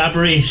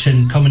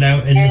collaboration coming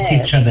out in the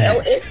future there.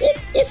 So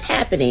it's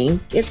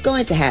happening. It's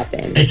going to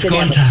happen. It's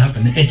going to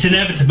happen. It's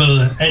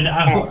inevitable. And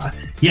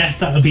yes,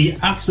 that'll be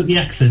absolutely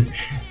excellent.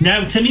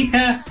 Now,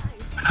 Tamiko,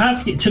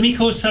 have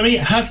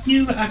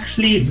you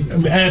actually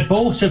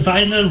bought a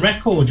vinyl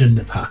record in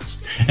the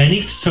past? And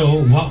if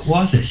so, what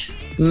was it?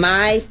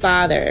 My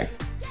father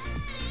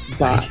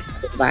bought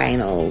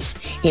vinyls,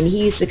 and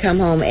he used to come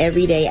home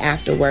every day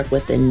after work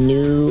with a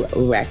new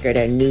record,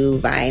 a new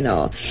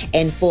vinyl.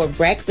 And for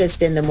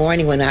breakfast in the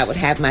morning when I would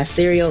have my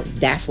cereal,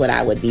 that's what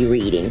I would be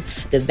reading,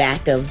 the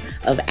back of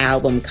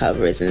album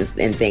covers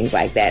and things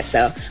like that.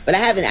 So, but I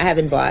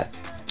haven't bought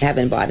a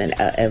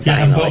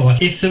vinyl.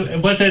 If there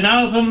was an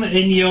album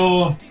in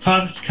your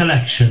father's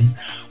collection,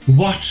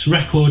 what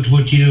record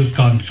would you have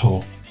gone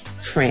for?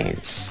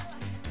 Prince.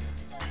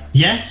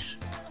 Yes?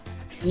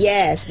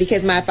 Yes,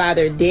 because my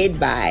father did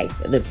buy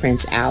the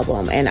Prince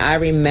album, and I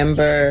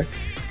remember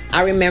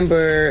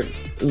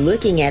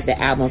looking at the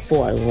album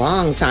for a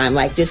long time,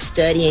 like just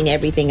studying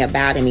everything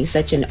about him. He's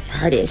such an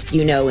artist,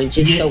 and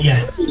just so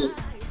free.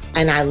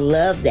 And I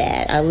love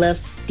that. I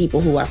love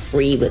people who are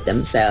free with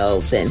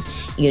themselves, and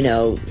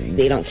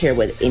they don't care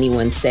what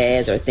anyone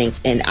says or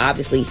thinks. And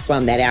obviously,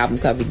 from that album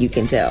cover, you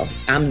can tell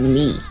I'm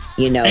me.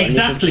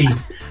 Exactly.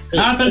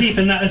 I believe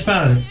in that as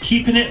well.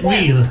 Keeping it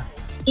real.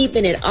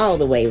 Keeping it all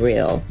the way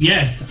real.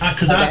 Yes,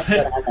 because I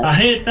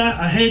heard that.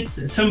 I heard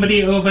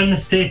somebody over in the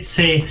States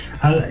say,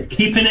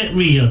 keeping it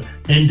real.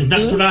 And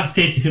that's what I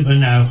say to people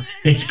now.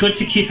 It's good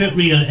to keep it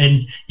real.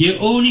 And you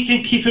only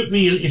can keep it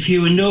real if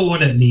you know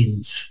what it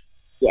means.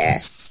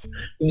 Yes.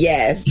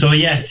 Yes. So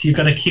yes, you've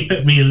got to keep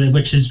it real,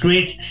 which is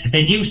great.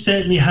 And you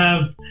certainly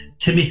have,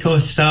 Tamiko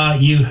Starr,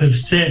 you have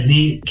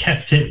certainly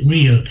kept it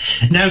real.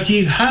 Now, do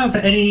you have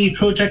any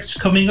projects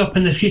coming up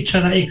in the future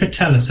that you could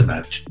tell us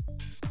about?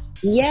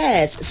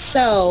 Yes.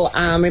 So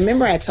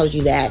remember I told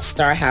you that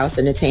Star House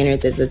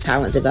Entertainers is a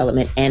talent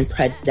development and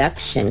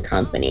production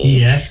company.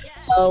 Yes.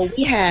 So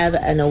we have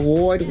an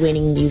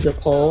award-winning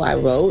musical I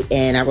wrote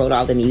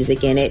all the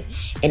music in it,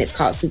 and it's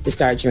called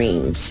Superstar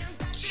Dreams.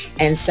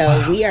 And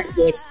so we are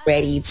getting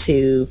ready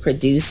to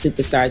produce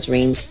Superstar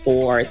Dreams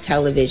for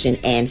television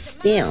and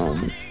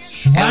film.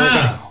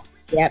 Wow.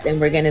 And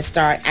we're going to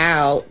start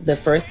out, the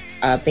first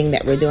thing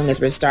that we're doing is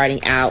we're starting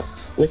out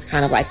with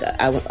kind of like,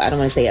 I don't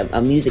want to say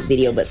a music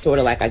video, but sort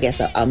of like, I guess,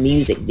 a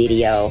music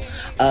video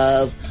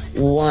of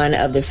one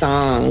of the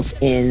songs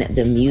in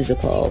the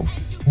musical.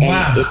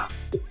 Wow.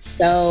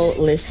 So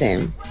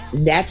listen,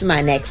 that's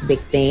my next big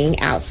thing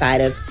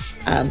outside of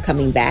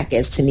coming back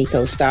as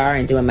Tamiko Starr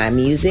and doing my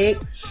music.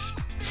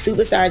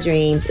 Superstar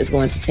Dreams is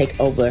going to take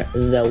over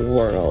the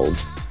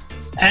world.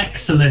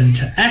 Excellent.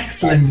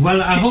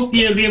 Well, I hope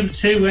you'll be able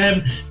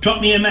to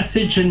drop me a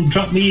message and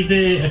drop me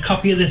a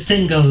copy of the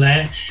single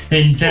there,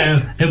 and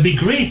it'll be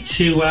great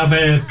to have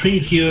a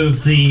preview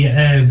of the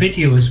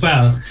video as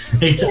well.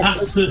 It's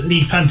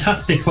absolutely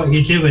fantastic what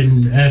you're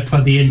doing for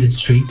the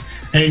industry,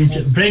 and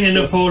bringing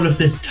up all of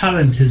this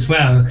talent as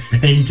well,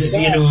 and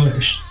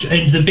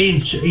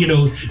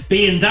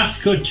being that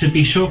good to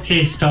be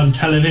showcased on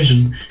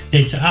television.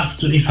 It's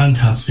absolutely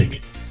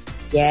fantastic.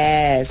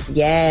 Yes,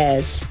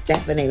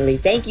 definitely.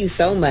 Thank you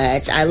so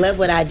much. I love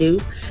what I do.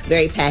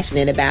 Very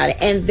passionate about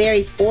it, and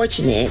very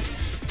fortunate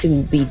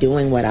to be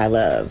doing what I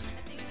love.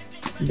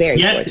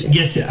 Very fortunate.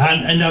 Yes,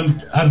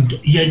 and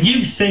your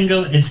new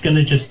single is going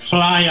to just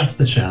fly off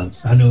the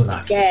shelves. I know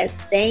that. Yes,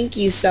 thank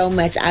you so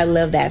much. I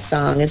love that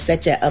song. It's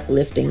such an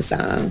uplifting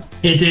song.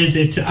 It is.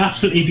 It's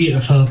absolutely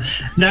beautiful.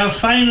 Now,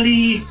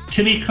 finally,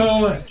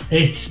 Tamiko,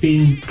 it's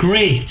been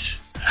great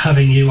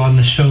having you on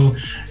the show.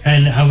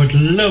 And I would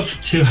love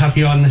to have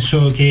you on the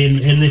show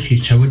again in the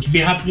future. Would you be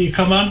happy to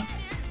come on?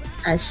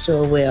 I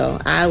sure will.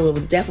 I will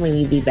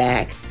definitely be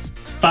back.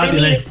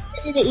 Fabulous.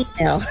 Send me the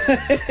email.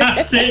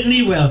 I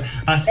certainly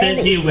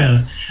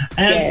will.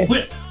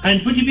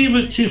 And would you be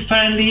able to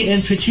finally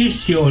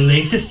introduce your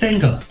latest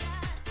single?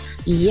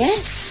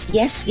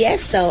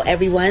 Yes. So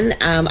everyone,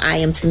 I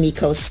am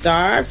Tamiko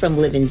Starr from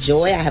Living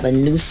Joy. I have a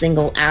new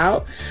single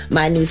out.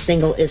 My new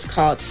single is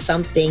called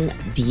Something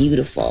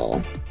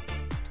Beautiful.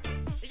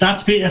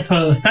 That's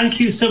beautiful. Thank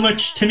you so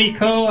much,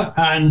 Tamiko,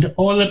 and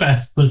all the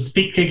best. We'll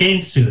speak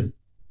again soon.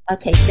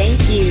 Okay,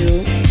 thank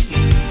you.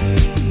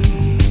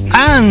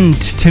 And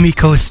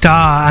Tamiko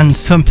Starr and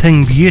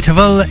Something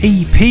Beautiful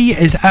EP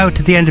is out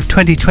at the end of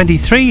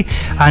 2023,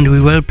 and we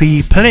will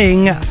be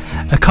playing a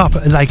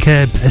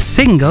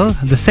single,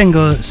 the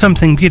single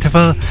Something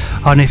Beautiful,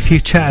 on a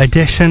future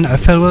edition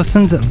of Phil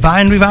Wilson's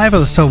Vine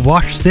Revival, so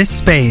watch this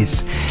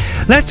space.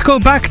 Let's go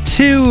back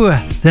to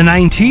the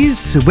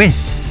 90s with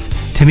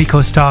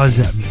Tamiko Starr's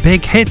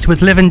big hit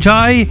with Live and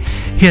Joy.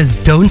 Here's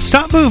Don't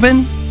Stop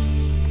Moving.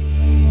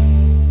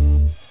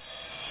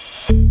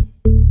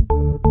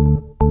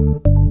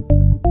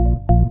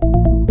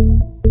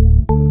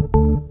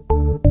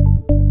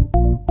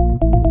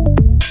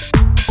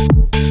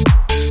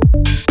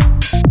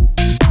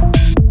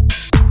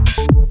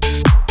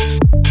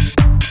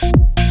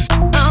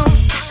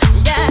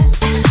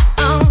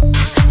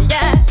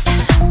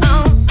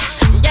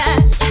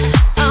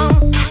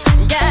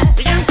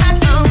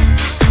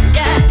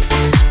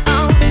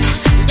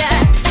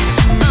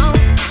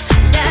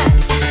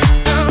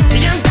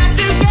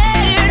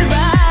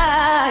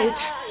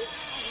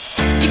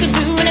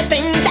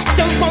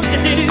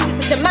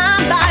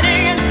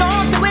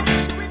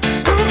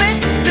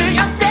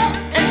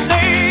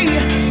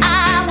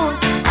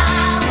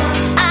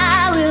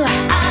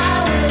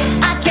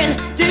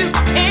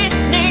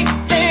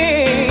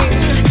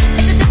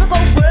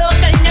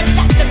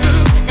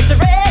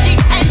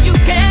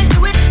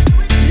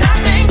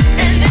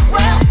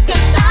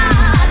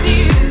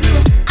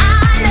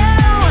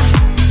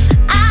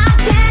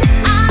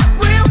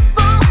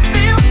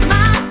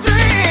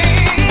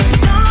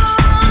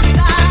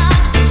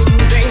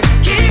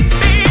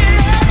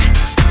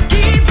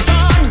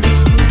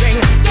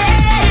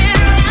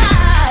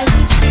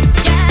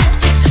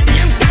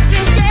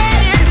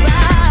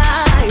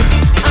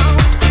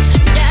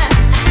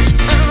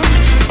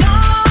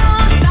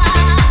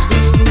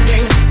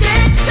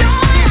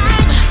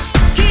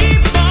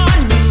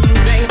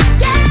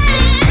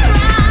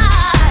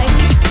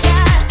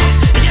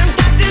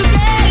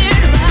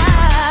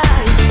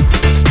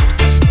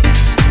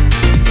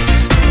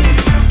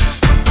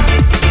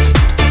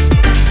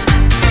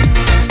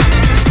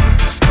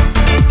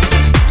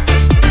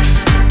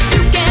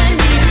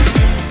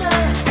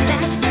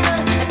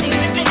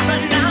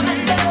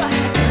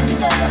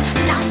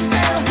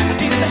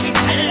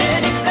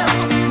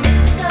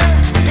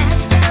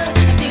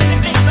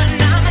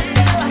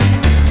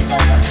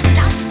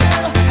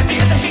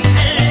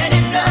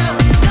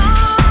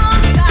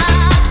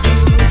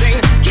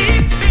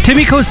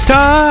 Tamiko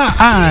Starr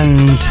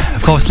and,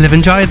 of course, Live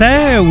and Joy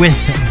there with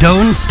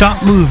Don't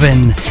Stop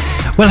Moving.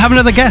 We'll have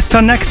another guest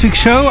on next week's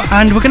show,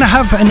 and we're going to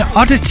have an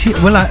oddity,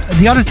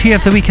 the oddity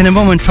of the week in a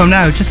moment from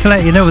now, just to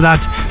let you know that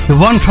the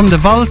one from the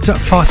vault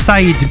for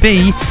side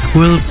B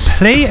will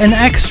play an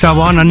extra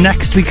one on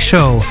next week's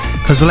show,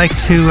 because we like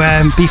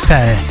to be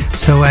fair.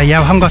 So we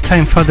haven't got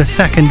time for the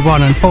second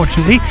one,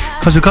 unfortunately,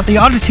 because we've got the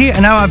oddity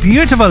and our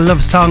beautiful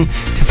love song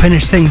to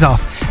finish things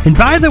off. And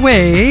by the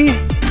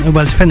way,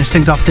 well, to finish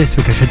things off this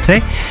week, I should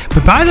say.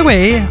 But by the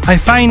way, I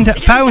found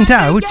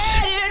out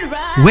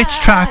which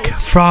track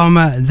from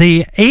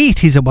the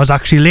 80s, it was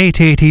actually late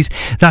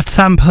 80s, that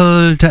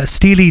sampled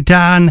Steely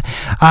Dan.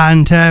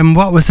 And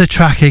what was the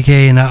track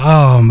again?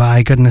 Oh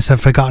my goodness,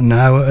 I've forgotten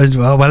now.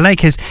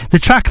 The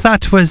track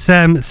that was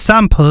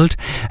sampled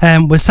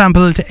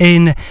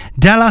in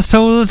De La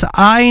Soul's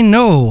I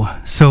Know.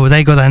 So there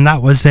you go then,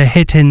 that was a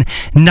hit in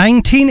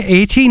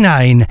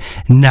 1989.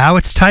 Now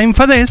it's time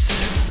for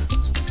this.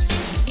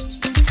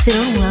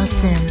 Phil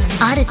Wilson's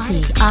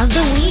Oddity of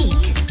the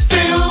Week.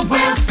 Phil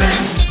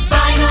Wilson's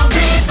Vinyl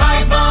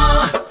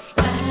Revival.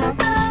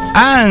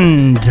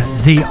 And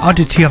the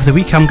oddity of the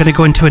week I'm going to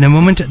go into in a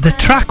moment. The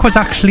track was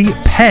actually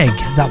Peg,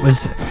 that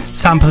was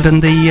sampled in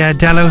the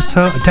De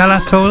La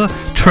Soul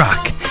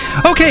track.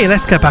 Okay,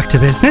 let's get back to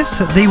business.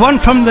 The one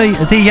from the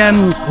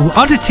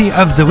oddity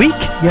of the week.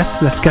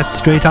 Yes, let's get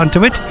straight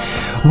onto it.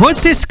 Would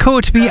this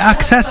coat be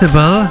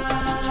accessible?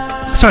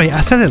 Sorry,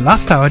 I said it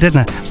last hour,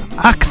 didn't I?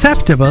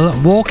 Acceptable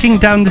walking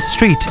down the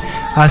street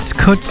as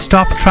could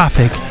stop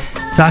traffic.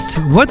 That's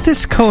would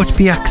this coat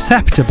be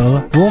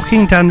acceptable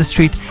walking down the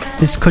street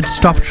as could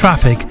stop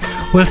traffic?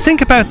 Well,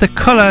 think about the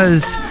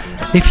colours.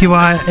 If you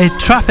are at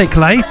traffic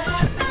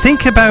lights,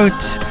 think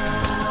about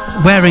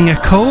wearing a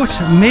coat,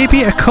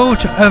 maybe a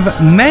coat of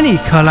many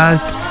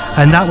colours,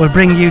 and that will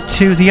bring you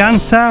to the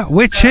answer,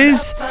 which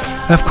is,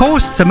 of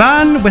course, the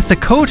man with the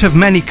coat of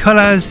many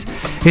colours.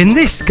 In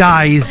this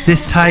guise,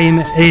 this time,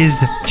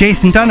 is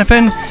Jason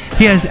Donovan.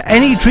 He has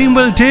Any Dream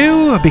Will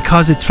Do,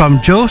 because it's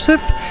from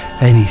Joseph,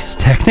 and his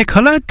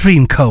Technicolor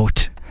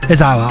Dreamcoat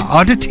is our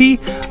oddity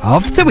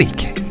of the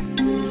week.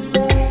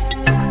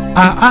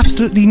 I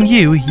absolutely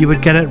knew you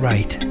would get it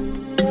right.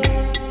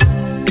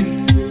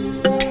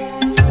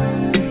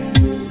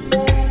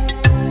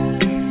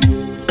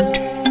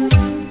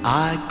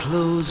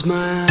 closed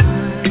my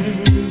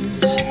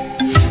eyes,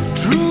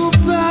 drew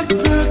back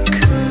the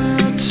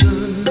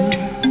curtain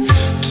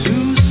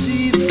to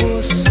see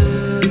for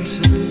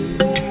certain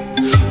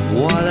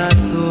what I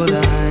thought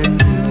I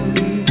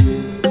knew.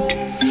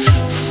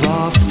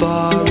 Far,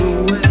 far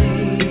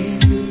away,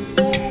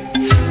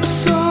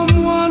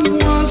 someone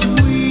was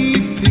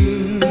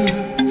weeping,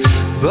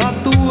 but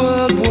the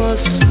world was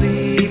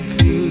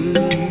sleeping.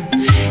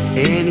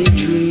 Any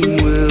dream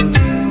will do.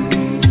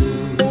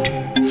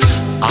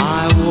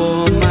 I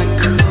wore my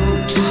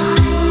coat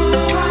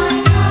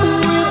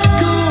with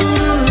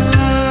golden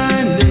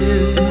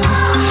lining,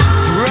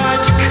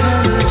 bright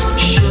colors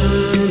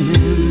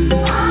shining,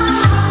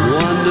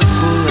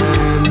 wonderful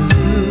and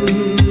new.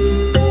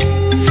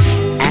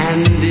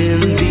 And in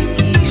the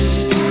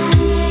east,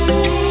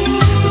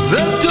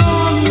 the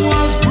dawn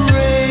was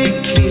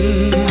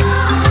breaking,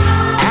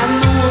 and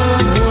the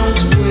world was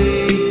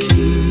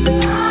waking.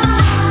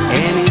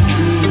 Any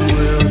dream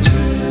will do.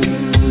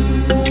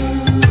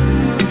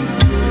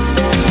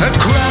 A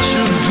crash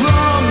of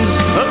drums,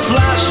 a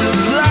flash of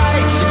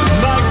lights,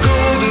 my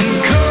golden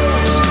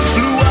coat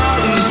flew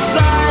out of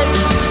sight.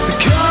 The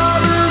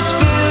colors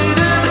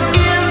faded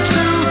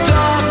into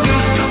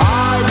darkness,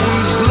 I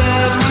was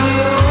left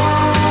alone.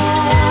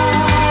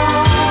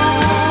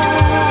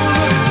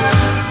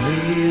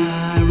 May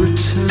I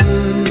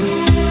return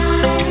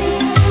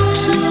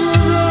to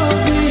the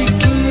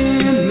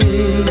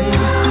beginning?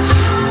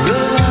 The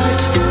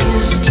light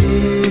is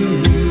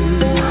dimming,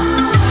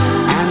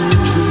 and the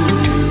dream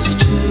is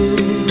too.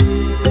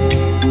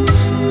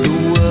 The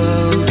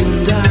world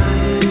and I,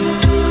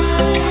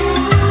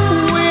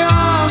 we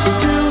are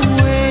still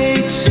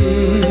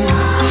waiting,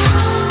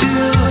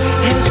 still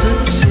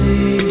hesitating.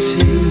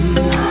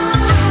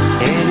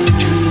 Any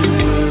dream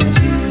will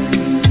do.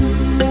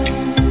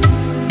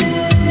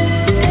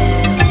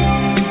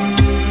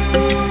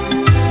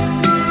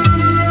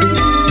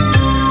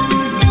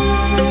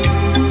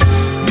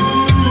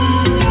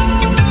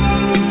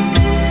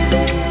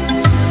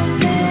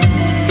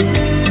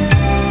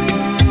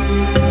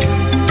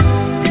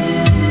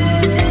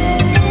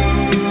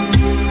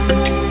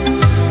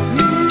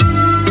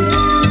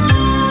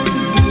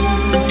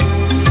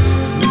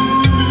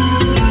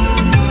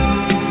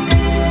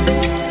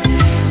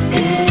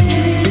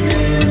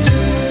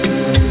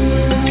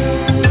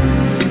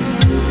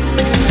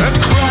 A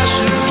crash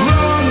of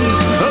drums,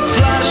 a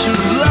flash of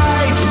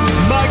light,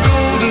 my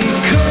golden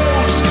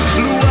coat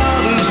flew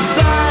out of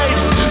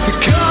sight. The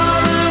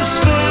colors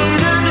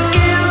faded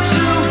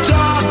into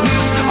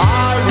darkness,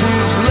 I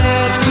was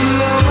left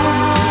alone.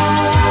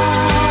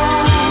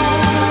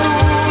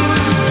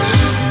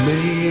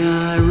 May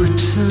I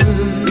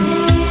return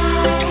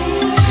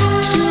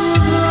to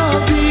the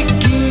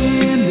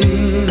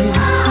beginning?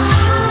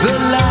 The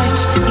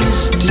light is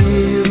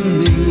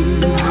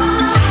dimming,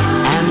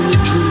 and the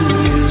dream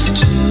is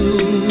too.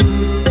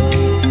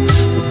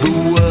 The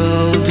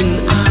world and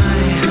I,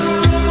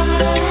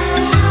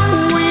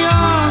 we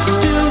are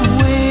still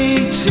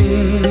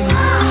waiting,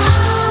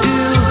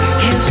 still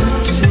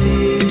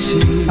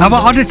hesitating. Our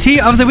oddity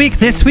of the week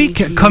this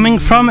week coming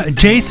from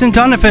Jason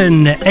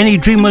Donovan. Any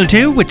Dream Will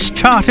Do, which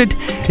charted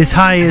as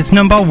high as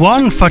number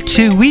 1 for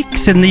 2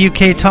 weeks in the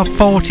UK Top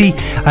 40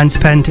 and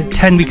spent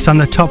 10 weeks on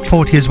the Top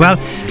 40 as well,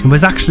 and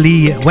was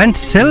actually went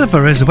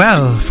silver as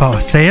well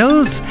for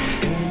sales.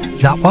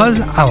 That was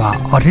our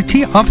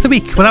oddity of the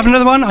week. We'll have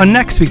another one on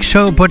next week's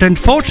show, but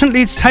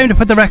unfortunately it's time to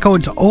put the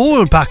records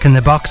all back in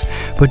the box.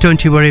 But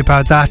don't you worry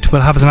about that.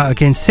 We'll have them out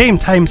again same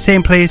time,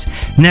 same place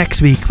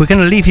next week. We're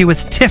going to leave you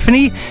with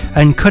Tiffany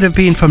and Could Have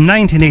Been from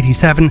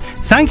 1987.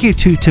 Thank you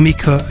to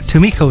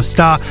Tomiko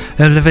Star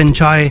of Live and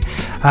Joy,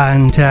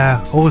 and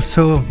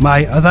also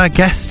my other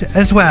guest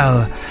as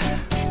well.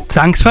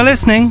 Thanks for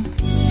listening.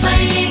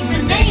 Playing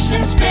the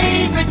nation's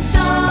favorite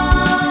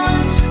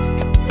songs.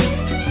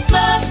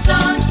 Love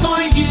songs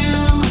for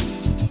you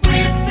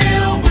with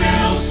Phil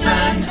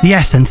Wilson.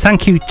 Yes, and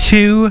thank you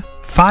to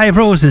Five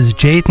Roses,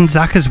 Jade and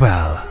Zach as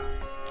well.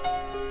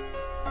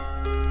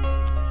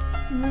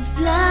 The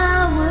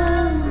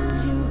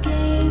flowers you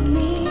gave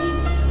me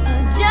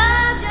are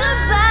just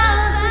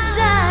about to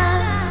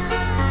die.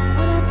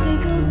 When I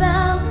think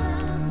about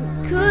what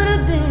could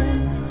have been,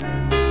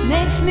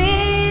 makes me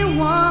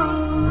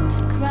want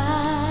to cry.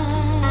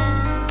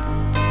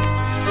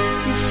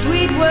 The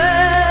sweet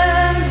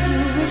words you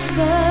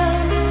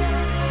whispered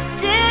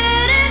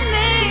didn't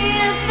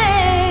mean a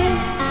thing.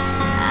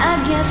 I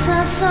guess I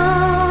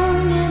saw